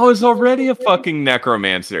 I was already a fucking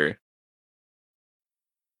necromancer.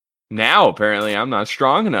 Now, apparently, I'm not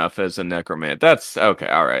strong enough as a necromancer. That's okay.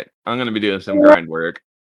 All right. I'm going to be doing some grind work.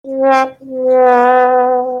 But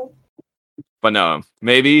no,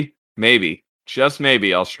 maybe, just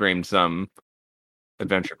maybe I'll stream some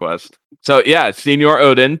Adventure Quest. So yeah, Senior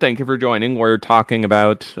Odin, thank you for joining. We're talking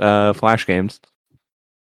about Flash games.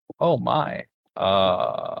 Oh my.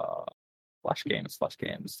 Flash games.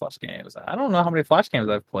 I don't know how many Flash games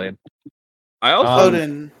I've played. I also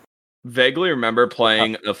Odin. vaguely remember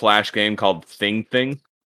playing a Flash game called Thing Thing.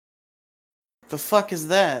 The fuck is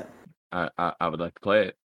that? I would like to play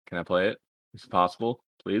it. Can I play it? Is it possible?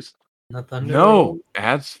 Please? Nothing. No,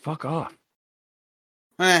 ads, fuck off.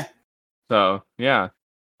 Eh. So yeah,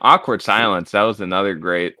 Awkward Silence. That was another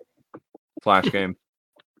great Flash game.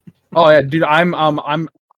 Oh yeah, dude,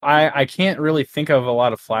 I can't really think of a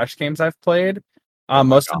lot of Flash games I've played.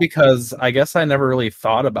 Mostly because I guess I never really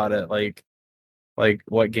thought about it, like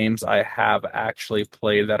what games I have actually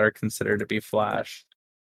played that are considered to be Flash.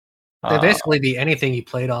 They'd basically be anything you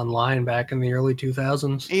played online back in the early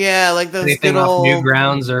 2000s. Yeah, like those anything good old off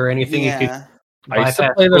Newgrounds or anything you could bypass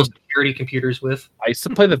those security computers with. I used to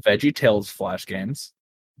play the VeggieTales Flash games.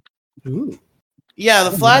 Ooh. Yeah,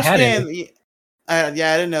 the Flash game. I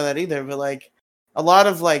didn't know that either. But like, a lot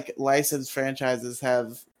of like licensed franchises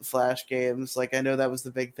have Flash games. Like, I know that was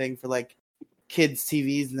the big thing for like kids'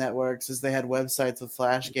 TVs networks, is they had websites with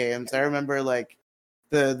Flash games. I remember like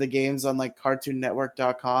the games on like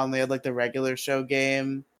CartoonNetwork.com. They had like the regular show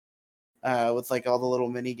game with like all the little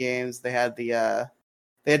mini games. They had they had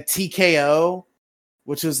TKO,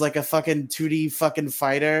 which was like a fucking 2D fucking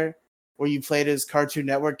fighter where you played as Cartoon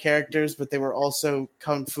Network characters, but they were also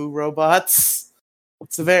kung fu robots.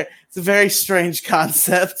 It's a very strange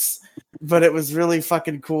concept, but it was really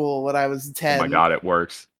fucking cool when I was 10. Oh my god, it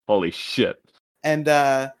works. Holy shit. And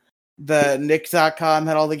the Nick.com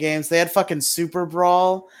had all the games. They had fucking Super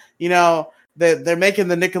Brawl. You know, they're making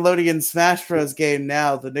the Nickelodeon Smash Bros. Game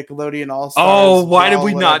now, the Nickelodeon All-Stars. Oh, why did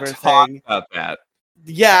we Brawl, not talk about that?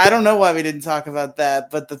 Yeah, I don't know why we didn't talk about that,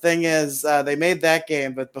 but the thing is, they made that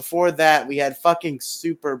game, but before that, we had fucking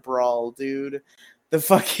Super Brawl, dude.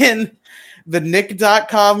 The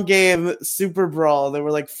Nick.com game, Super Brawl, there were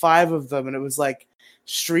like 5 of them, and it was like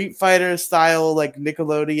Street Fighter style, like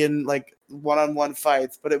Nickelodeon, like one-on-one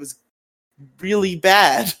fights, but it was really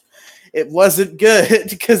bad. It wasn't good,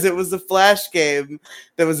 because it was a Flash game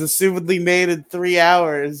that was assumedly made in 3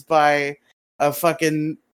 hours by a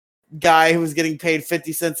fucking guy who was getting paid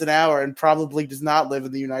 50 cents an hour and probably does not live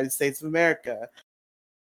in the United States of America.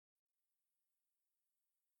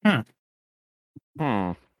 Now,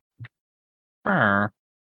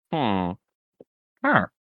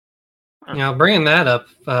 bringing that up,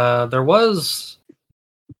 there was...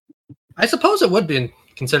 I suppose it would be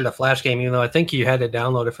considered a Flash game, even though I think you had to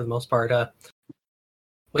download it for the most part.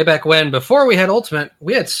 Way back when, before we had Ultimate,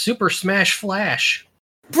 we had Super Smash Flash.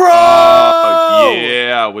 Bro!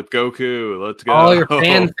 Yeah, with Goku. Let's go. All your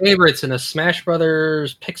fan favorites in a Smash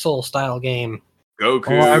Brothers pixel style game.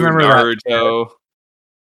 Goku, I remember Naruto.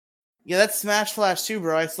 Yeah, that's Smash Flash 2,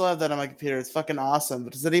 bro. I still have that on my computer. It's fucking awesome.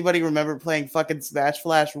 But does anybody remember playing fucking Smash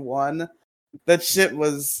Flash 1? That shit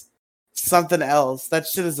was something else. That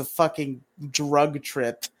shit is a fucking drug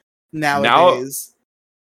trip nowadays.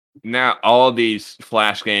 Now all these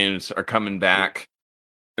Flash games are coming back.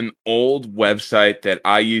 An old website that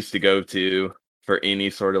I used to go to for any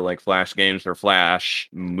sort of like Flash games or Flash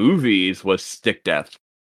movies was Stick Death.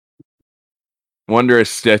 Wonder if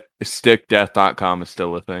stickdeath.com is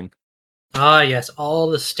still a thing. Ah, yes, all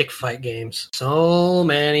the stick fight games. So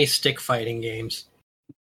many stick fighting games.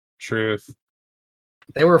 Truth.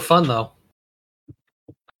 They were fun, though.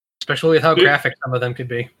 Especially with how graphic some of them could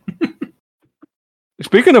be.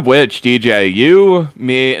 Speaking of which, DJ, you,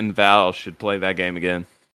 me, and Val should play that game again.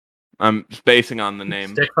 I'm basing on the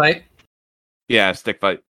name. Stick fight? Yeah, Stick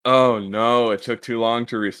Fight. Oh no, it took too long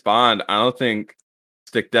to respond. I don't think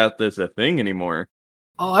Stick Death is a thing anymore.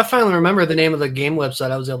 Oh, I finally remember the name of the game website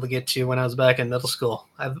I was able to get to when I was back in middle school.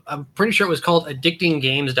 I'm pretty sure it was called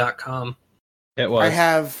addictinggames.com. It was. I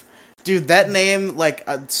have... Dude, that name, like,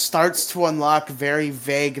 starts to unlock very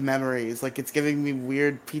vague memories. Like, it's giving me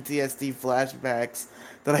weird PTSD flashbacks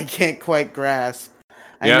that I can't quite grasp.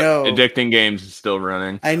 Yeah, I know. Addicting Games is still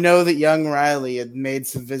running. I know that young Riley had made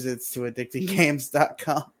some visits to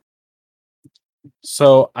addictinggames.com.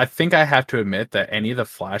 So I think I have to admit that any of the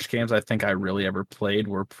Flash games I think I really ever played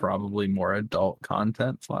were probably more adult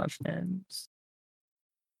content Flash games.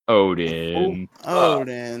 Odin.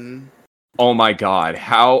 Odin. Oh my god,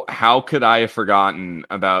 how could I have forgotten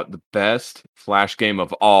about the best Flash game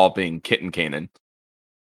of all being Kitten Cannon?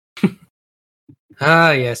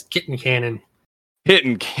 Ah, yes, Kitten Cannon.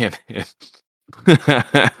 Kitten Cannon.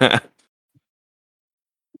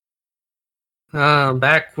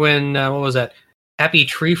 Back when, what was that? Happy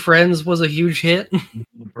Tree Friends was a huge hit.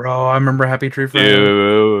 Bro, I remember Happy Tree Friends.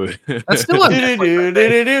 Dude. That's still on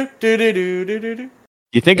Netflix.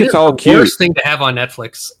 You think it's all the cute? worst thing to have on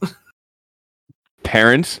Netflix.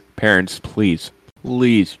 Parents, please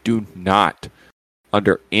do not,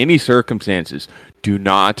 under any circumstances, do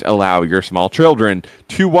not allow your small children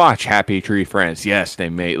to watch Happy Tree Friends. Yes, they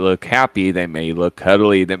may look happy, they may look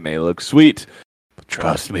cuddly, they may look sweet, but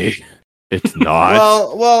trust me, it's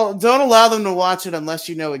not. Well, don't allow them to watch it unless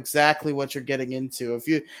you know exactly what you're getting into.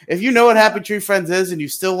 If you know what Happy Tree Friends is and you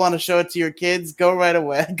still want to show it to your kids, go right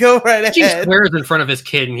away. Go right ahead. He swears in front of his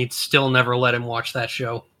kid and he'd still never let him watch that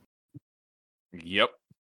show. Yep.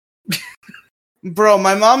 Bro,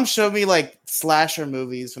 my mom showed me like slasher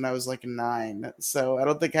movies when I was like 9, so I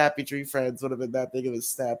don't think Happy Tree Friends would have been that big of a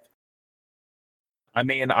step. I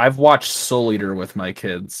mean, I've watched Soul Eater with my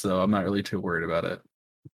kids, so I'm not really too worried about it.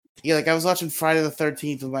 Yeah, like I was watching Friday the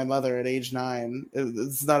 13th with my mother at age 9.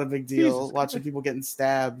 It's not a big deal. Jesus watching people getting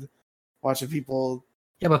stabbed, watching people.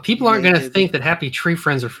 Yeah, but people aren't going to naked. think that Happy Tree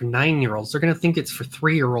Friends are for 9-year-olds. They're going to think it's for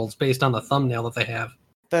 3-year-olds based on the thumbnal that they have.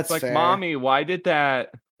 That's Like, fair. mommy, why did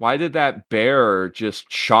that bear just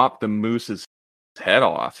chop the moose's head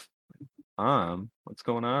off? What's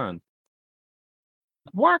going on?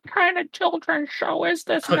 What kind of children's show is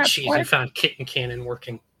this? Oh, jeez, we found Kitten Cannon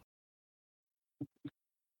working.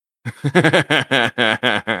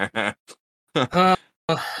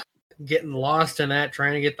 Getting lost in that,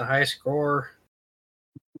 trying to get the high score.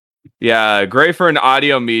 Yeah, great for an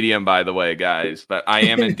audio medium, by the way, guys. But I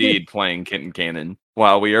am indeed playing Kitten Cannon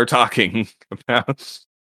while we are talking about.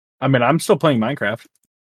 I mean, I'm still playing Minecraft.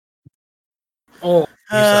 Oh,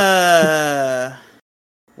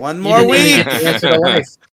 one more week.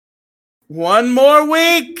 One more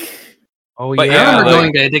week. Oh But yeah, I remember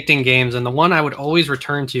like- going to Addicting Games, and the one I would always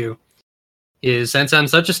return to is, since I'm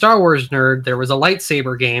such a Star Wars nerd, there was a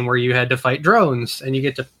lightsaber game where you had to fight drones, and you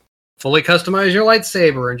get to fully customize your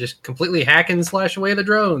lightsaber and just completely hack and slash away the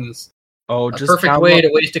drones. Oh, A just perfect download- way to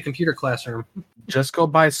waste a computer classroom. Just go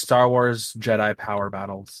buy Star Wars Jedi Power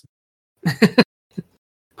Battles.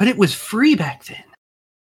 But it was free back then.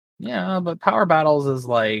 Yeah, but Power Battles is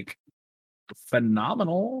like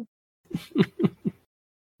phenomenal.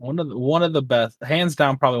 one of the best, hands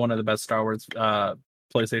down, probably one of the best Star Wars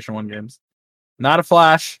PlayStation 1 games. Not a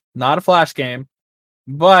flash game,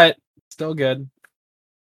 but still good.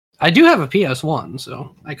 I do have a PS1,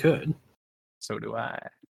 so I could. So do I.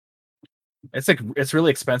 It's really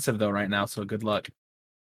expensive though right now, so good luck.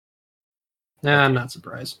 Nah, I'm not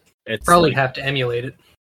surprised. It's Probably like, have to emulate it.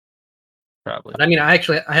 probably. But I mean, I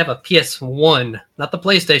have a PS1, not the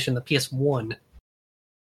PlayStation, the PS1.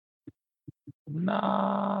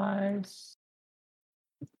 Nice.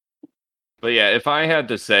 But yeah, if I had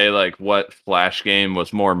to say like what Flash game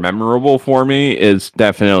was more memorable for me, is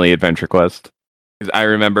definitely Adventure Quest. Because I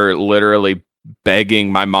remember literally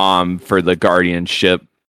begging my mom for the Guardianship,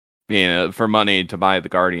 for money to buy the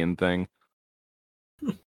Guardian thing.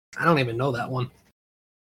 I don't even know that one.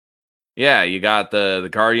 Yeah, you got the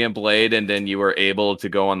Guardian Blade, and then you were able to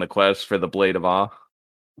go on the quest for the Blade of Awe.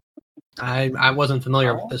 I wasn't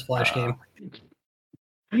familiar with this Flash game.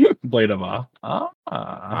 Blade of Awe.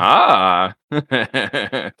 Ah.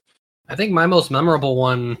 I think my most memorable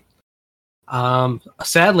one,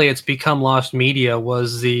 sadly it's become lost media,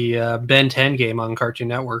 was the Ben 10 game on Cartoon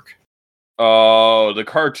Network. Oh, the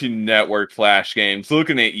Cartoon Network Flash games.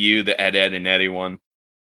 Looking at you, the Ed, Ed, and Eddie one.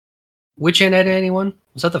 Which Ed, Ed, anyone?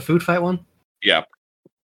 Was that the Food Fight one? Yeah.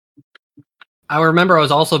 I remember I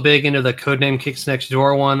was also big into the Codename Kicks Next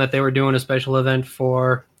Door one that they were doing a special event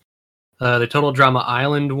for. The Total Drama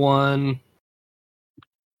Island one.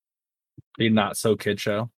 The Not So Kid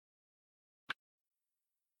Show.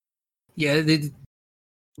 Yeah,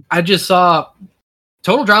 I just saw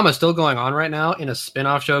Total Drama is still going on right now in a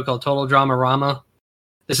spin-off show called Total Drama Rama.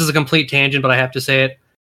 This is a complete tangent, but I have to say it.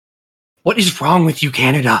 What is wrong with you,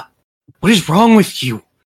 Canada? What is wrong with you?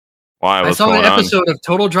 Why? I What's saw going an on? episode of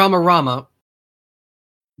Total Drama Rama.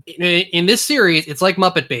 In this series, it's like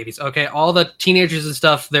Muppet Babies, okay? All the teenagers and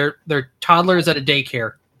stuff, they're toddlers at a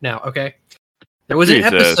daycare now, okay? There was an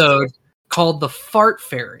Jesus. episode called The Fart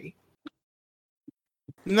Fairy,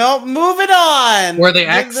 No, moving on. where they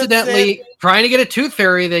That's accidentally, it. trying to get a tooth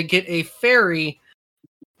fairy, they get a fairy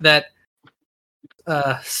that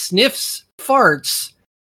sniffs farts,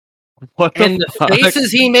 What and the fuck?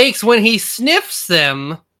 faces he makes when he sniffs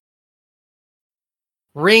them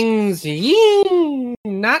rings ying,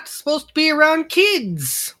 not supposed to be around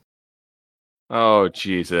kids. Oh,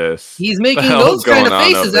 Jesus. He's making hell's those kind of going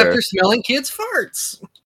on faces up there? after smelling kids' farts.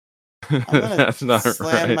 I'm gonna That's not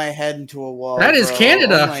slam right. my head into a wall. That is bro.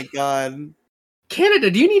 Canada. Oh my god. Canada,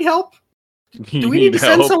 do you need help? You Do we need to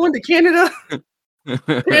send someone to Canada?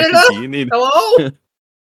 Canada? You need Hello?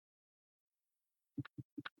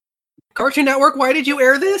 Cartoon Network, why did you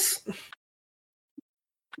air this?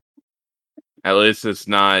 At least it's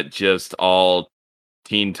not just all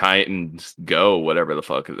Teen Titans Go, whatever the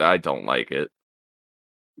fuck. I don't like it.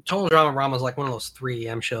 Total Drama Rama is like one of those 3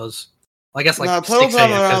 AM shows. I guess like No, 6 Total AM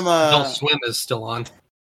Drama because Rama- Adult Swim is still on.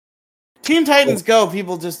 Teen Titans Go,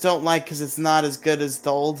 people just don't like because it's not as good as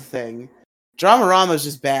the old thing. Dramarama is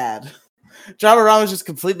just bad. Dramarama is just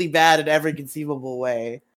completely bad in every conceivable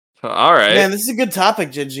way. All right. Man, this is a good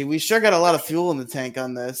topic, Gingy. We sure got a lot of fuel in the tank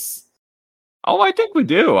on this. Oh, I think we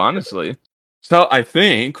do, honestly. So I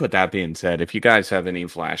think, with that being said, if you guys have any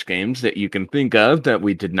Flash games that you can think of that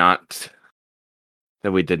we did not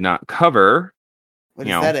cover, What,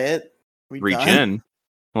 you is know, that it? We reach done? in.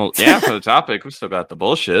 Well, yeah, for the topic, we still got the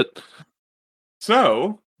bullshit.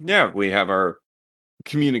 So, yeah, we have our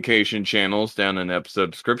communication channels down in the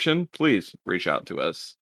episode description. Please reach out to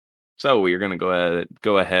us. So we're going to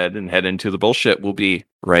go ahead and head into the bullshit. We'll be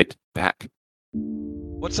right back.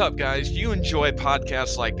 What's up, guys? Do you enjoy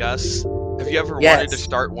podcasts like us? Have you ever wanted to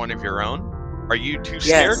start one of your own? Are you too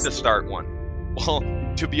scared to start one? Well,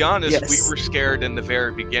 to be honest, we were scared in the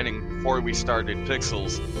very beginning before we started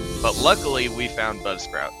Pixels, but luckily we found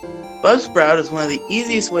Buzzsprout. Buzzsprout is one of the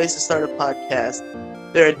easiest ways to start a podcast.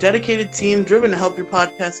 They're a dedicated team driven to help your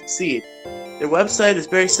podcast succeed. Their website is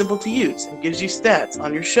very simple to use and gives you stats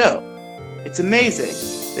on your show. It's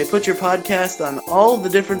amazing. They put your podcast on all the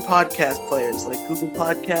different podcast players like Google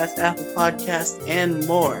Podcasts, Apple Podcasts, and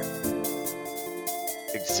more.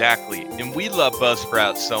 Exactly, and we love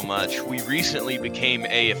Buzzsprout so much, we recently became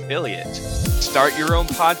an affiliate. Start your own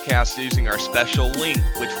podcast using our special link,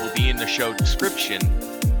 which will be in the show description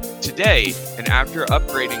today, and after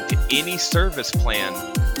upgrading to any service plan,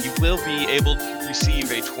 you will be able to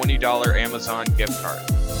receive a $20 Amazon gift card.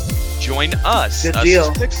 Join us, Good us deal.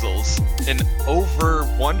 as Pixels, and over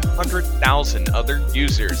 100,000 other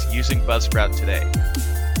users using Buzzsprout today.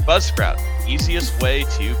 Buzzsprout, easiest way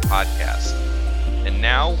to podcast. And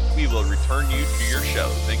now we will return you to your show.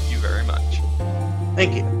 Thank you very much.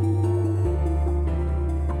 Thank you.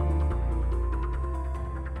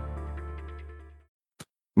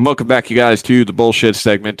 Welcome back, you guys, to the bullshit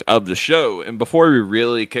segment of the show. And before we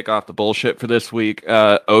really kick off the bullshit for this week,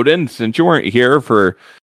 Odin, since you weren't here for,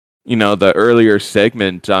 the earlier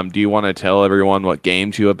segment, do you want to tell everyone what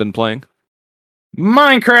games you have been playing?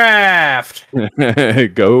 Minecraft!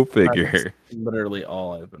 Go figure. That's literally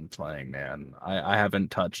all I've been playing, man. I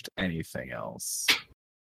haven't touched anything else.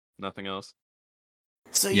 Nothing else?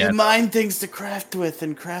 So Yeah. you mine things to craft with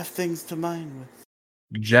and craft things to mine with.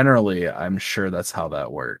 Generally, I'm sure that's how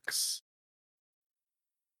that works.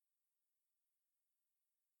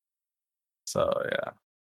 So, yeah.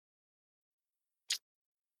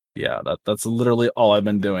 Yeah, that's literally all I've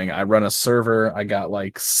been doing. I run a server. I got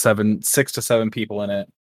like 6 to 7 people in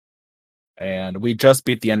it. And we just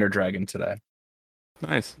beat the Ender Dragon today.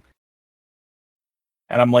 Nice.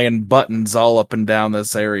 And I'm laying buttons all up and down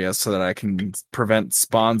this area so that I can prevent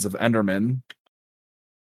spawns of Endermen.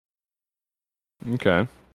 Okay.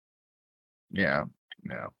 Yeah.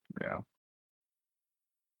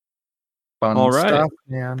 Fun All right. stuff,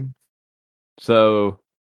 man. So,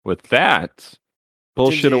 with that,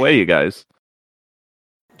 bullshit you- away, you guys.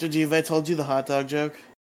 Have I told you the hot dog joke?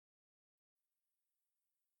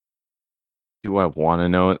 Do I want to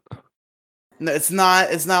know it? No, it's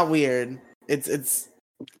not. It's not weird. It's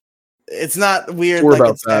not weird Sure like about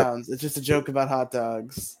it that. sounds. It's just a joke about hot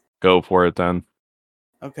dogs. Go for it, then.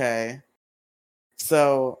 Okay.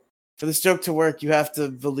 So for this joke to work, you have to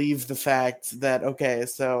believe the fact that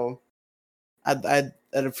so I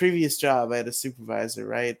at a previous job I had a supervisor,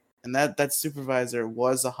 right? And that supervisor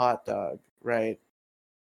was a hot dog, right?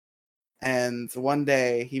 And one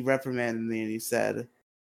day he reprimanded me and he said,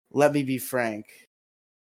 "Let me be frank.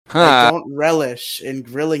 I don't relish in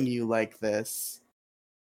grilling you like this,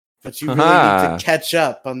 but you really need to catch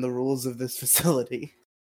up on the rules of this facility."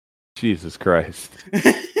 Jesus Christ.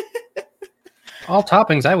 All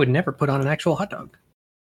toppings I would never put on an actual hot dog.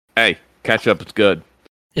 Hey, ketchup is good.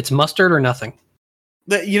 It's mustard or nothing.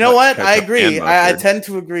 But you know what? I Ketchup agree. and I mustard. tend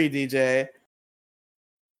to agree, DJ.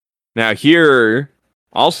 Now, here,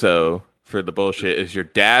 also, for the bullshit, is your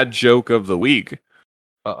dad joke of the week.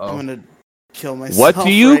 I'm Uh-oh. gonna kill myself. What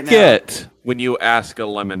do you right now. get when you ask a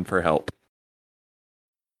lemon for help?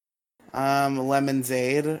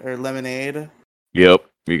 Lemonade or lemonade. Yep,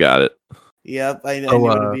 you got it. Yep, I Oh,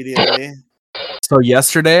 knew it immediately. So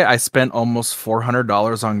yesterday I spent almost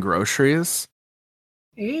 $400 on groceries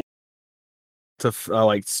Eh. to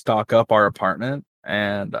stock up our apartment,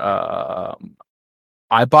 and I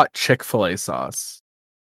bought Chick-fil-A sauce.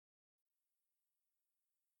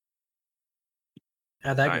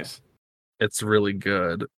 How'd that Nice. It's really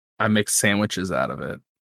good. I make sandwiches out of it.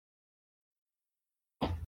 go?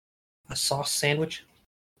 A sauce sandwich?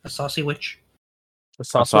 A saucy witch? A A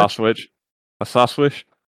sauce? sauce switch? A sauce swish?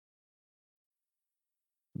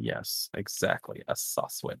 Yes, exactly. A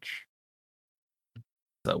sauce witch.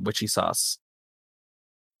 The witchy sauce.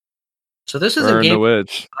 So this is a Burn the game.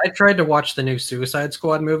 witch. I tried to watch the new Suicide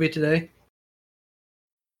Squad movie today.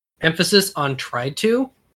 Emphasis on tried to.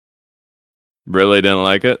 Really didn't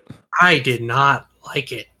like it? I did not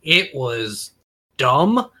like it. It was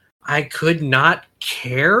dumb. I could not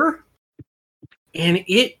care. And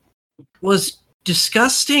it was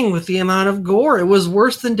disgusting with the amount of gore. It was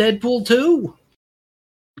worse than Deadpool 2.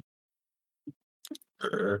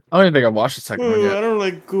 I don't even think I watched the second one Ooh, yet. I don't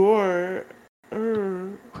like gore. I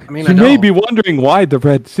mean, You may be wondering why the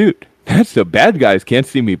red suit. That's so bad guys can't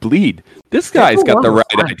see me bleed. This guy's Deadpool got 1 the was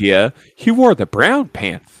right fine. idea. He wore the brown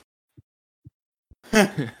pants.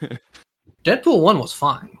 Deadpool 1 was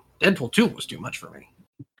fine. Deadpool 2 was too much for me.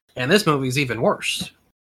 And this movie is even worse.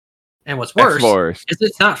 And what's worse X-Force. is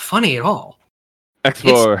it's not funny at all.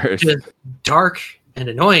 X-Force. It's just dark and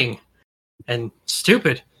annoying and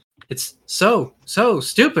stupid. It's so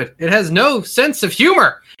stupid. It has no sense of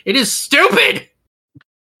humor. It is stupid.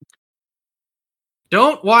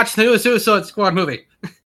 Don't watch the new Suicide Squad movie.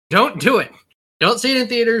 Don't do it. Don't see it in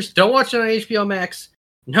theaters. Don't watch it on HBO Max.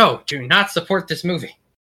 No, do not support this movie.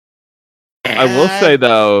 I will say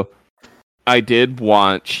though, I did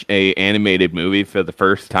watch a animated movie for the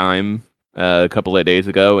first time a couple of days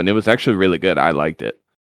ago, and it was actually really good. I liked it.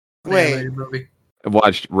 Wait. Animated movie. I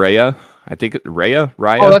watched Raya. I think Raya.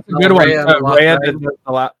 Oh, that's a good one. Raya and the Lost Raya Dragon. did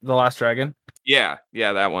the Last Dragon. Yeah,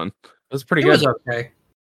 that one. It was pretty It good. was okay.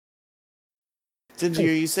 Did you?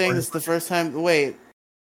 Are you saying this the first time? Wait.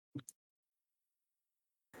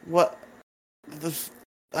 What?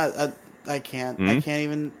 I can't. I Hmm? can't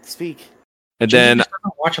even speak. And Jimmy then just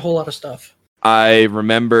doesn't watch a whole lot of stuff. I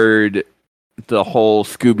remembered the whole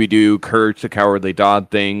Scooby-Doo Courage the Cowardly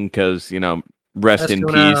Dog thing because, rest That's in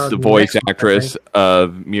coming peace, out the voice next month, I actress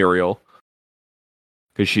of Muriel.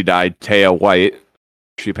 Because she died, Taya White.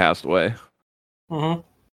 She passed away. Mm-hmm.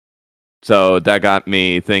 So that got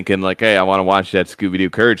me thinking, like, hey, I want to watch that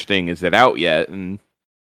Scooby-Doo Courage thing. Is it out yet? And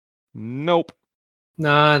nope.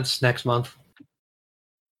 No, it's next month.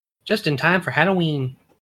 Just in time for Halloween.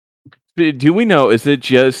 Do we know, is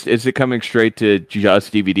it coming straight to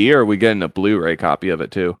just DVD, or are we getting a Blu-ray copy of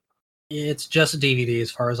it too? It's just a DVD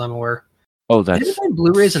as far as I'm aware. Oh, They that's haven't done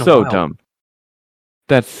Blu-rays in a so while. dumb.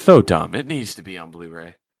 That's so dumb. It needs to be on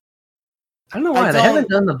Blu-ray. I don't know why. I They haven't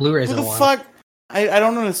don't- done the Blu-rays Who in a the while. fuck? I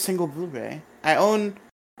don't own a single Blu-ray. I own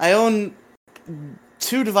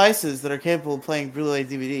 2 devices that are capable of playing Blu-ray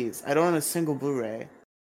DVDs. I don't own a single Blu-ray.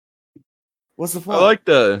 What's the point? I like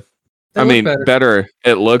the. They I look mean, better. better.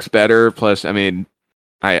 It looks better. Plus, I mean,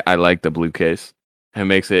 I like the blue case. It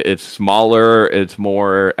makes it's smaller. It's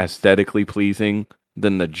more aesthetically pleasing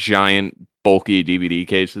than the giant bulky DVD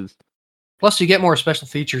cases. Plus, you get more special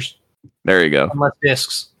features There you go. on less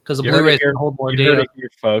discs because the You heard it Blu-rays here- can hold more You heard data. it here,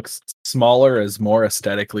 folks. Smaller is more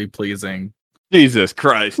aesthetically pleasing. Jesus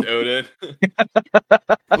Christ, Odin.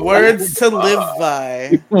 Words to live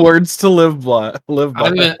by. Words to live by. I've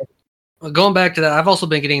been, going back to that, I've also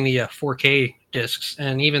been getting the 4K discs,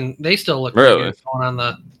 and even they still look pretty Really? good going on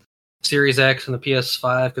the Series X and the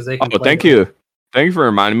PS5 because they can. Oh, play thank it. you. Thank you for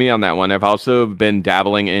reminding me on that one. I've also been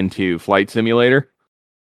dabbling into Flight Simulator.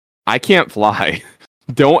 I can't fly.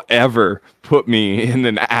 Don't ever put me in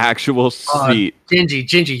an actual seat.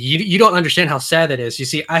 Gingy, you don't understand how sad that is. You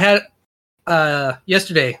see, I had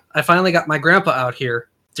yesterday. I finally got my grandpa out here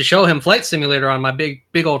to show him Flight Simulator on my big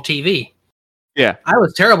old TV. Yeah. I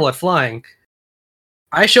was terrible at flying.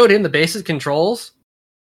 I showed him the basic controls.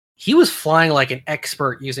 He was flying like an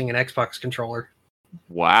expert using an Xbox controller,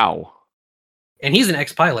 Wow. and he's an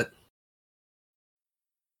ex-pilot.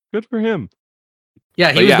 Good for him. Yeah,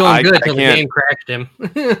 he But was yeah, going I good till the can't- game crashed him.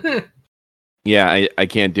 Yeah, I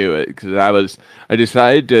can't do it because I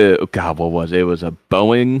decided to. Oh God, what was it? It was a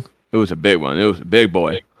Boeing. It was a big one. It was a big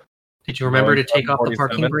boy. Did you remember to Boeing take off the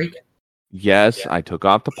parking 747? brake? Yes, I took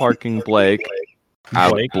off the parking brake.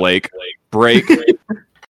 Blake. Brake.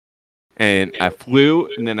 And I flew,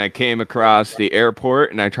 and then I came across the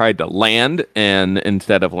airport, and I tried to land, and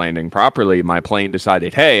instead of landing properly, my plane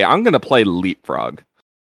decided, hey, I'm going to play leapfrog.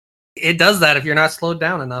 It does that if you're not slowed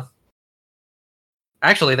down enough.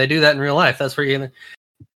 Actually, they do that in real life. That's where you.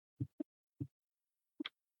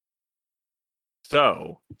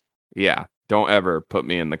 So, yeah, don't ever put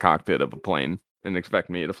me in the cockpit of a plane and expect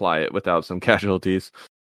me to fly it without some casualties.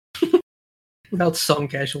 Without some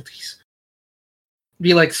casualties.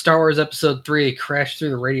 Be like Star Wars Episode 3, crash through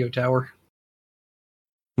the radio tower.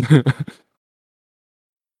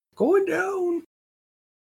 Going down.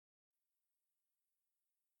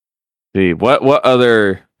 See, what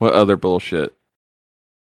other bullshit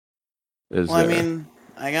is Well, I there? mean,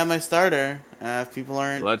 I got my starter. If people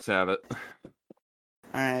aren't. Let's have it.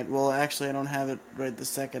 Alright, well, actually, I don't have it right this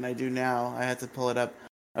second. I do now. I had to pull it up.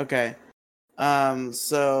 Okay.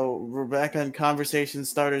 So, Rebecca on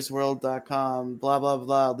conversationstartersworld.com, blah, blah,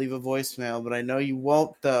 blah, leave a voicemail, but I know you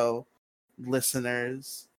won't, though,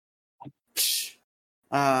 listeners. Psh.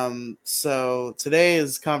 So,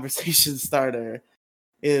 today's conversation starter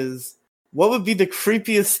is, what would be the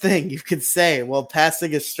creepiest thing you could say while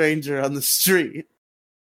passing a stranger on the street?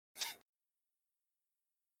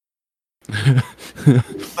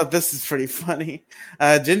 But this is pretty funny.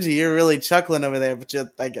 Gingy, you're really chuckling over there, but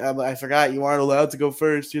I forgot you aren't allowed to go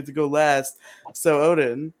first. You have to go last. So,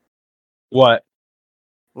 Odin, What?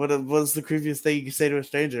 what's the creepiest thing you can say to a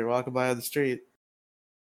stranger walking by on the street?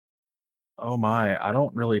 Oh my! I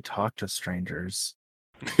don't really talk to strangers.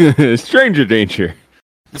 Stranger danger.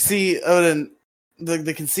 You see, Odin,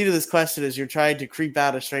 the conceit of this question is you're trying to creep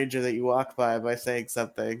out a stranger that you walk by saying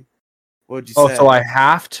something. What would you say? Oh, so I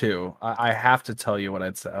have to. I have to tell you what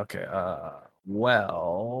I'd say. Okay.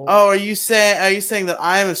 Well. Oh, are you saying that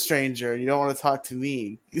I'm a stranger and you don't want to talk to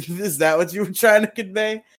me? Is that what you were trying to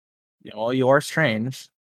convey? Well, you are strange.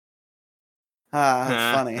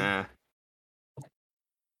 That's funny.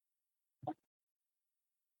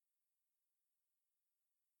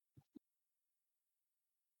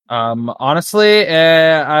 Honestly,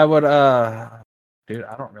 I would. Dude,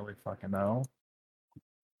 I don't really fucking know.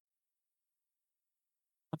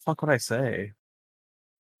 What the fuck would I say?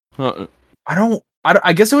 I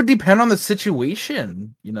guess it would depend on the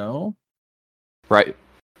situation, you know? Right.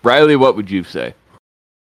 Riley, what would you say?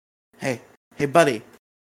 Hey, buddy.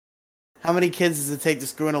 How many kids does it take to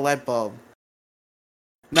screw in a light bulb?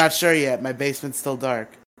 Not sure yet. My basement's still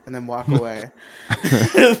dark. And then walk away.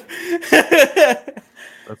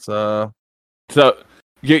 That's So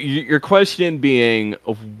your question being,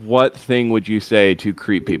 what thing would you say to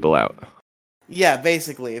creep people out? Yeah,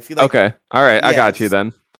 basically. If you like. Okay. All right. I got Yes. you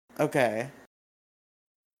then. Okay.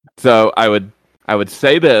 So I would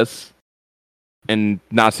say this and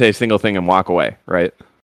not say a single thing and walk away, right?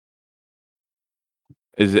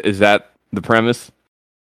 Is that the premise?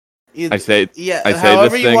 I say however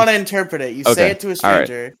this you thing. want to interpret it. You say Okay, it to a all right.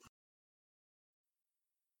 stranger.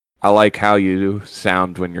 I like how you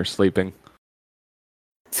sound when you're sleeping.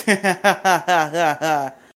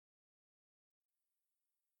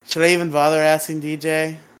 Should I even bother asking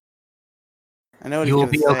DJ? I know what You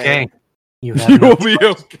he's will gonna be say. okay. You have You no will be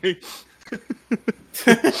okay.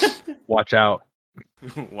 watch out.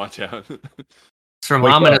 Watch out. It's from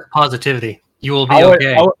Wake ominous up. positivity. You will be I would-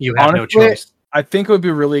 okay. I would- You have no honestly, choice. I think it would be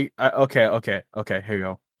really okay. Here you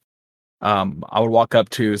go. I would walk up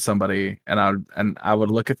to somebody and I would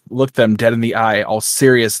look them dead in the eye, all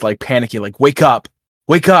serious, like panicky, like wake up,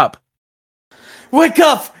 Wake up!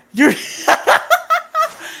 You're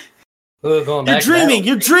Going you're back to dreaming. that.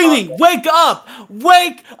 You're dreaming. Wake up!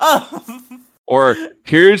 Wake up! Or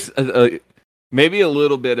here's maybe a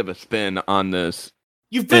little bit of a spin on this.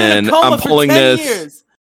 You've been in And a coma I'm for pulling 10 this- years.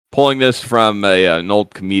 Pulling this from an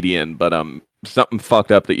old comedian, but something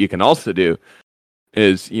fucked up that you can also do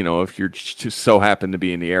is, if you're just so happen to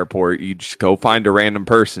be in the airport, you just go find a random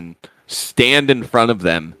person, stand in front of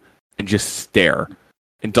them, and just stare.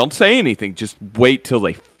 And don't say anything. Just wait till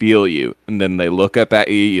they feel you. And then they look up at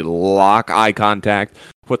you, you lock eye contact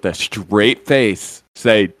with a straight face.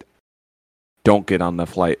 Say, don't get on the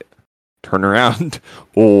flight. Turn around,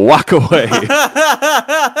 walk away.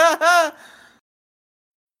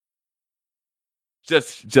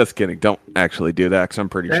 Just kidding. Don't actually do that because I'm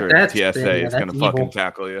pretty sure That's- TSA yeah, is going to that's fucking evil.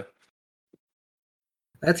 tackle you.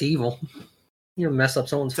 That's evil. You'll mess up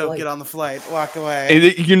someone's Don't flight. get on the flight. Walk away.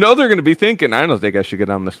 And they're going to be thinking, I don't think I should get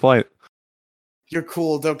on this flight. You're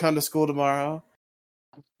cool. Don't come to school tomorrow.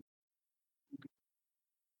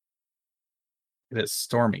 It is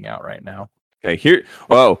storming out right now. Okay, here.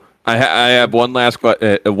 Oh, I have one last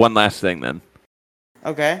thing then.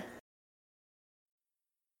 Okay.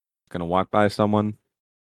 Gonna walk by someone,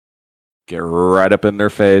 get right up in their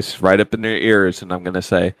face, right up in their ears, and I'm gonna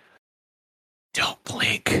say, "Don't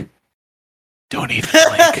blink. Don't even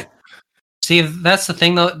blink." See, that's the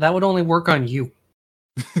thing, though. That would only work on you.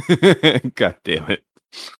 God damn it.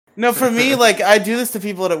 No, for me, like I do this to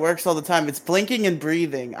people and it works all the time. It's blinking and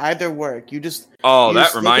breathing. Either work. You just Oh, that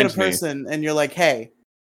just look at reminds a me. person and you're like, hey.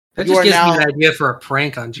 That You just are gives now- me an idea for a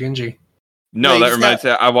prank on Gingy. No, you that just reminds me.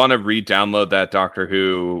 I want to re-download that Doctor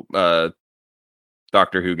Who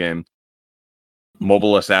game.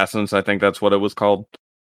 Mobile Assassins, I think that's what it was called.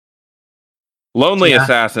 Lonely Yeah.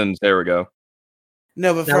 Assassins. There we go.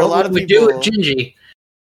 No, but for Now, a lot what of we people, do with Gingy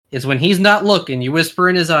is when he's not looking, you whisper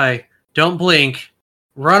in his eye, "Don't blink."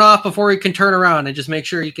 Run off before he can turn around, and just make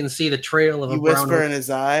sure you can see the trail of you a brown. whisper in his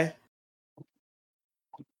eye.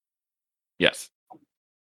 Yes.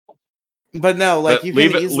 But no, like But you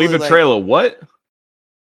leave can it. easily Leave a like, trail of what?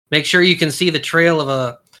 Make sure you can see the trail of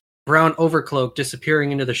a brown overcloak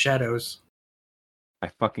disappearing into the shadows. I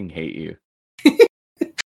fucking hate you.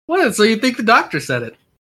 What? So you think the doctor said it?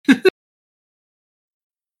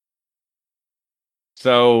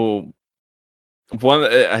 So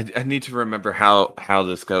I need to remember how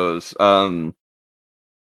this goes.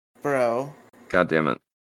 bro. God damn it.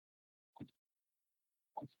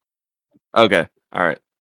 Okay. All right.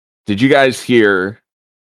 Did you guys hear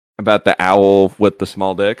about the owl with the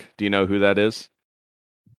small dick? Do you know who that is?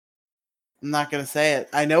 I'm not gonna say it.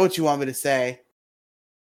 I know what you want me to say.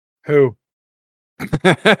 Who?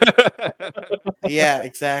 Yeah,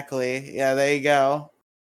 exactly. Yeah, there you go.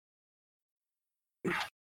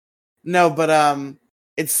 No, but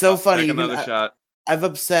it's so funny. Take another shot. I've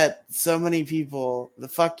upset so many people. The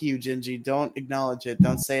fuck you, Gingy. Don't acknowledge it.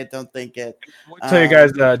 Don't say it. Don't think it. I'll tell you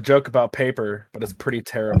guys a joke about paper, but it's pretty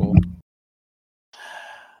terrible.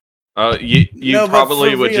 You No, but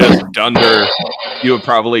probably for would real. just dunder. You would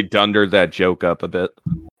probably dunder that joke up a bit.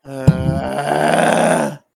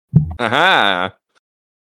 Aha!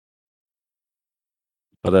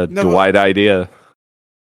 What a No, but- Dwight idea.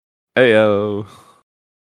 Heyo.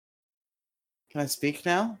 Can I speak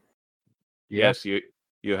now? Yes, you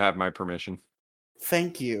have my permission.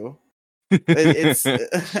 Thank you. It's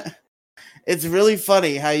it's really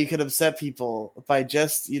funny how you can upset people by you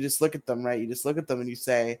just look at them, right? You just look at them and you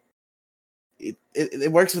say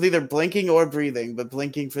it works with either blinking or breathing, but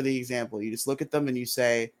blinking for the example. You just look at them and you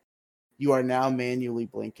say, "You are now manually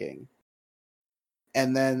blinking."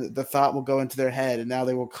 And then the thought will go into their head, and now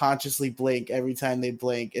they will consciously blink every time they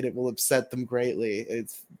blink, and it will upset them greatly.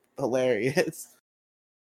 It's hilarious.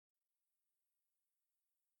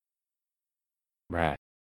 Right.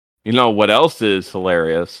 You know what else is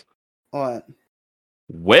hilarious? What?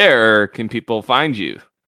 Where can people find you?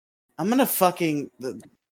 I'm gonna fucking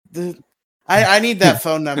I need that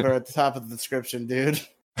phone number at the top of the description, dude.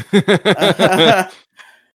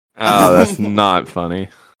 Oh, that's not funny.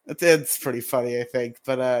 It's pretty funny, I think.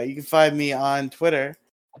 But you can find me on Twitter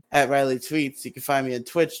at Riley Tweets. You can find me on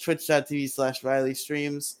Twitch, twitch.tv/Riley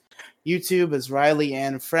Streams. YouTube is Riley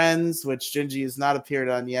and Friends, which Gingy has not appeared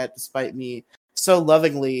on yet, despite me so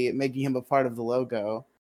lovingly making him a part of the logo.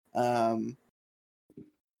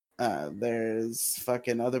 There's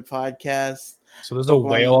fucking other podcasts. So there's a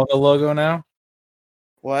whale on the logo now?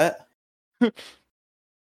 What? The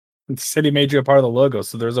city made you a part of the logo,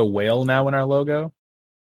 so there's a whale now in our logo?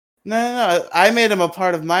 No. I made him a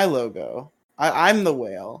part of my logo. I'm the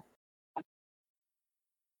whale.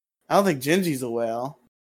 I don't think Gingy's a whale.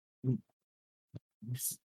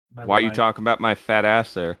 Why are you talking about my fat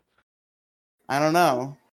ass there? I don't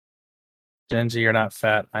know. Genji, you're not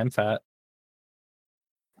fat. I'm fat.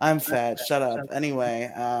 I'm fat. Shut up. Anyway,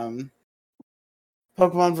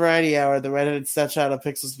 Pokemon Variety Hour, the redheaded stepchild of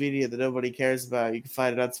Pixels Media that nobody cares about. You can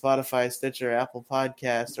find it on Spotify, Stitcher, Apple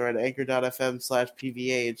Podcast, or at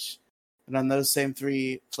anchor.fm/pvh. And on those same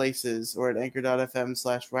three places, or at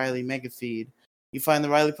anchor.fm/Riley Megafeed. You find the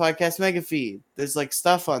Riley Podcast Megafeed. There's like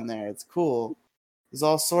stuff on there. It's cool. There's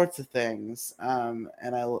all sorts of things.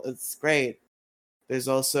 It's great. There's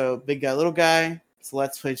also Big Guy, Little Guy. It's a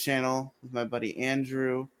Let's Play channel with my buddy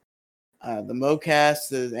Andrew. The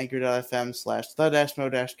MoCast is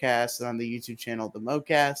anchor.fm/the-mo-cast and on the YouTube channel, the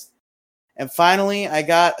MoCast. And finally, I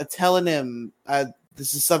got a telenym.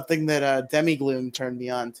 This is something that Demigloom turned me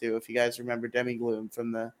on to. If you guys remember Demigloom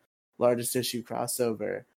from the largest issue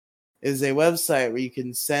crossover, it is a website where you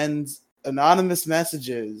can send anonymous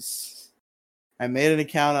messages. I made an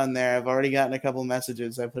account on there. I've already gotten a couple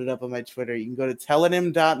messages. I put it up on my Twitter. You can go to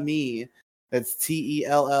telenym.me. That's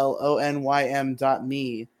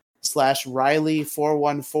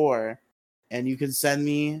TELLONYM.me/Riley414, and you can send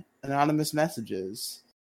me anonymous messages.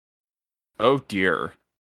 Oh dear.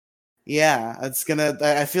 Yeah, I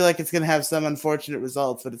feel like it's gonna have some unfortunate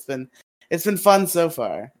results, but it's been fun so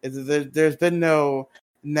far. There's been no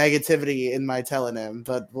negativity in my telenym,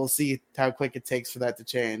 but we'll see how quick it takes for that to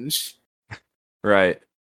change. Right.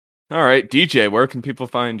 All right, DJ, where can people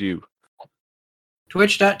find you?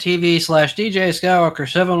 Twitch.tv/DJ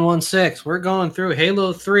Skywalker716. We're going through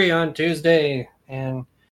Halo 3 on Tuesday and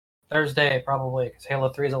Thursday, probably, because Halo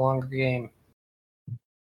 3 is a longer game.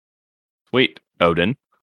 Sweet. Odin.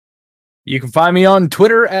 You can find me on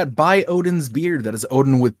Twitter at @ByOdinsBeard. That is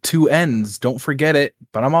Odin with 2 N's. Don't forget it,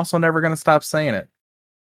 but I'm also never going to stop saying it.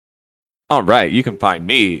 All right, you can find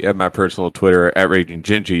me at my personal Twitter at Raging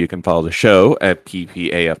Ginger. You can follow the show at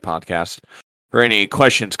PPAF Podcast. For any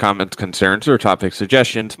questions, comments, concerns, or topic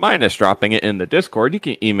suggestions, minus dropping it in the Discord, you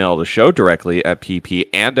can email the show directly at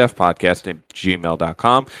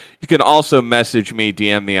ppandfpodcast@gmail.com. You can also message me,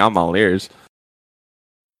 DM me, I'm all ears.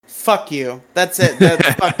 Fuck you. That's it.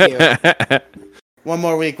 Fuck you. One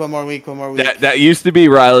more week. That used to be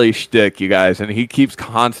Riley's shtick, you guys, and he keeps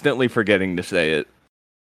constantly forgetting to say it.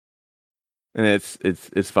 And it's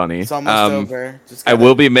funny. It's almost over. I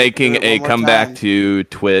will be making a comeback to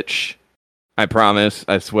Twitch. I promise.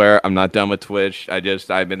 I swear I'm not done with Twitch.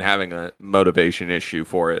 I've been having a motivation issue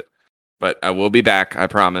for it. But I will be back, I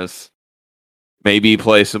promise. maybe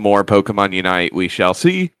play some more Pokemon Unite. We shall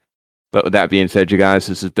see. But with that being said, you guys,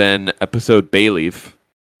 this has been episode Bayleaf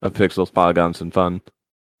of Pixels, Polygons, and Fun.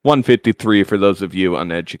 153 for those of you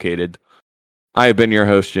uneducated. I have been your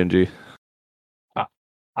host, Gingy.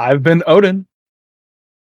 I've been Odin.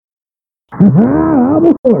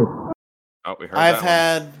 Oh, we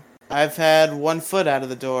heard I've had 1 foot out of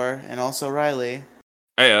the door, and also Riley.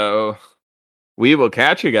 Heyo. We will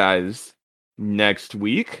catch you guys next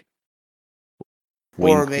week.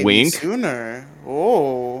 Or Wink, maybe wink. sooner.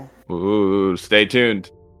 Oh. Ooh, stay tuned.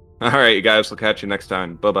 All right, you guys, we'll catch you next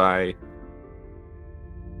time. Bye-bye.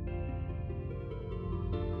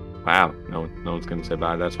 Wow, no one's gonna say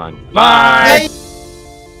bye. That's fine. Bye. Bye.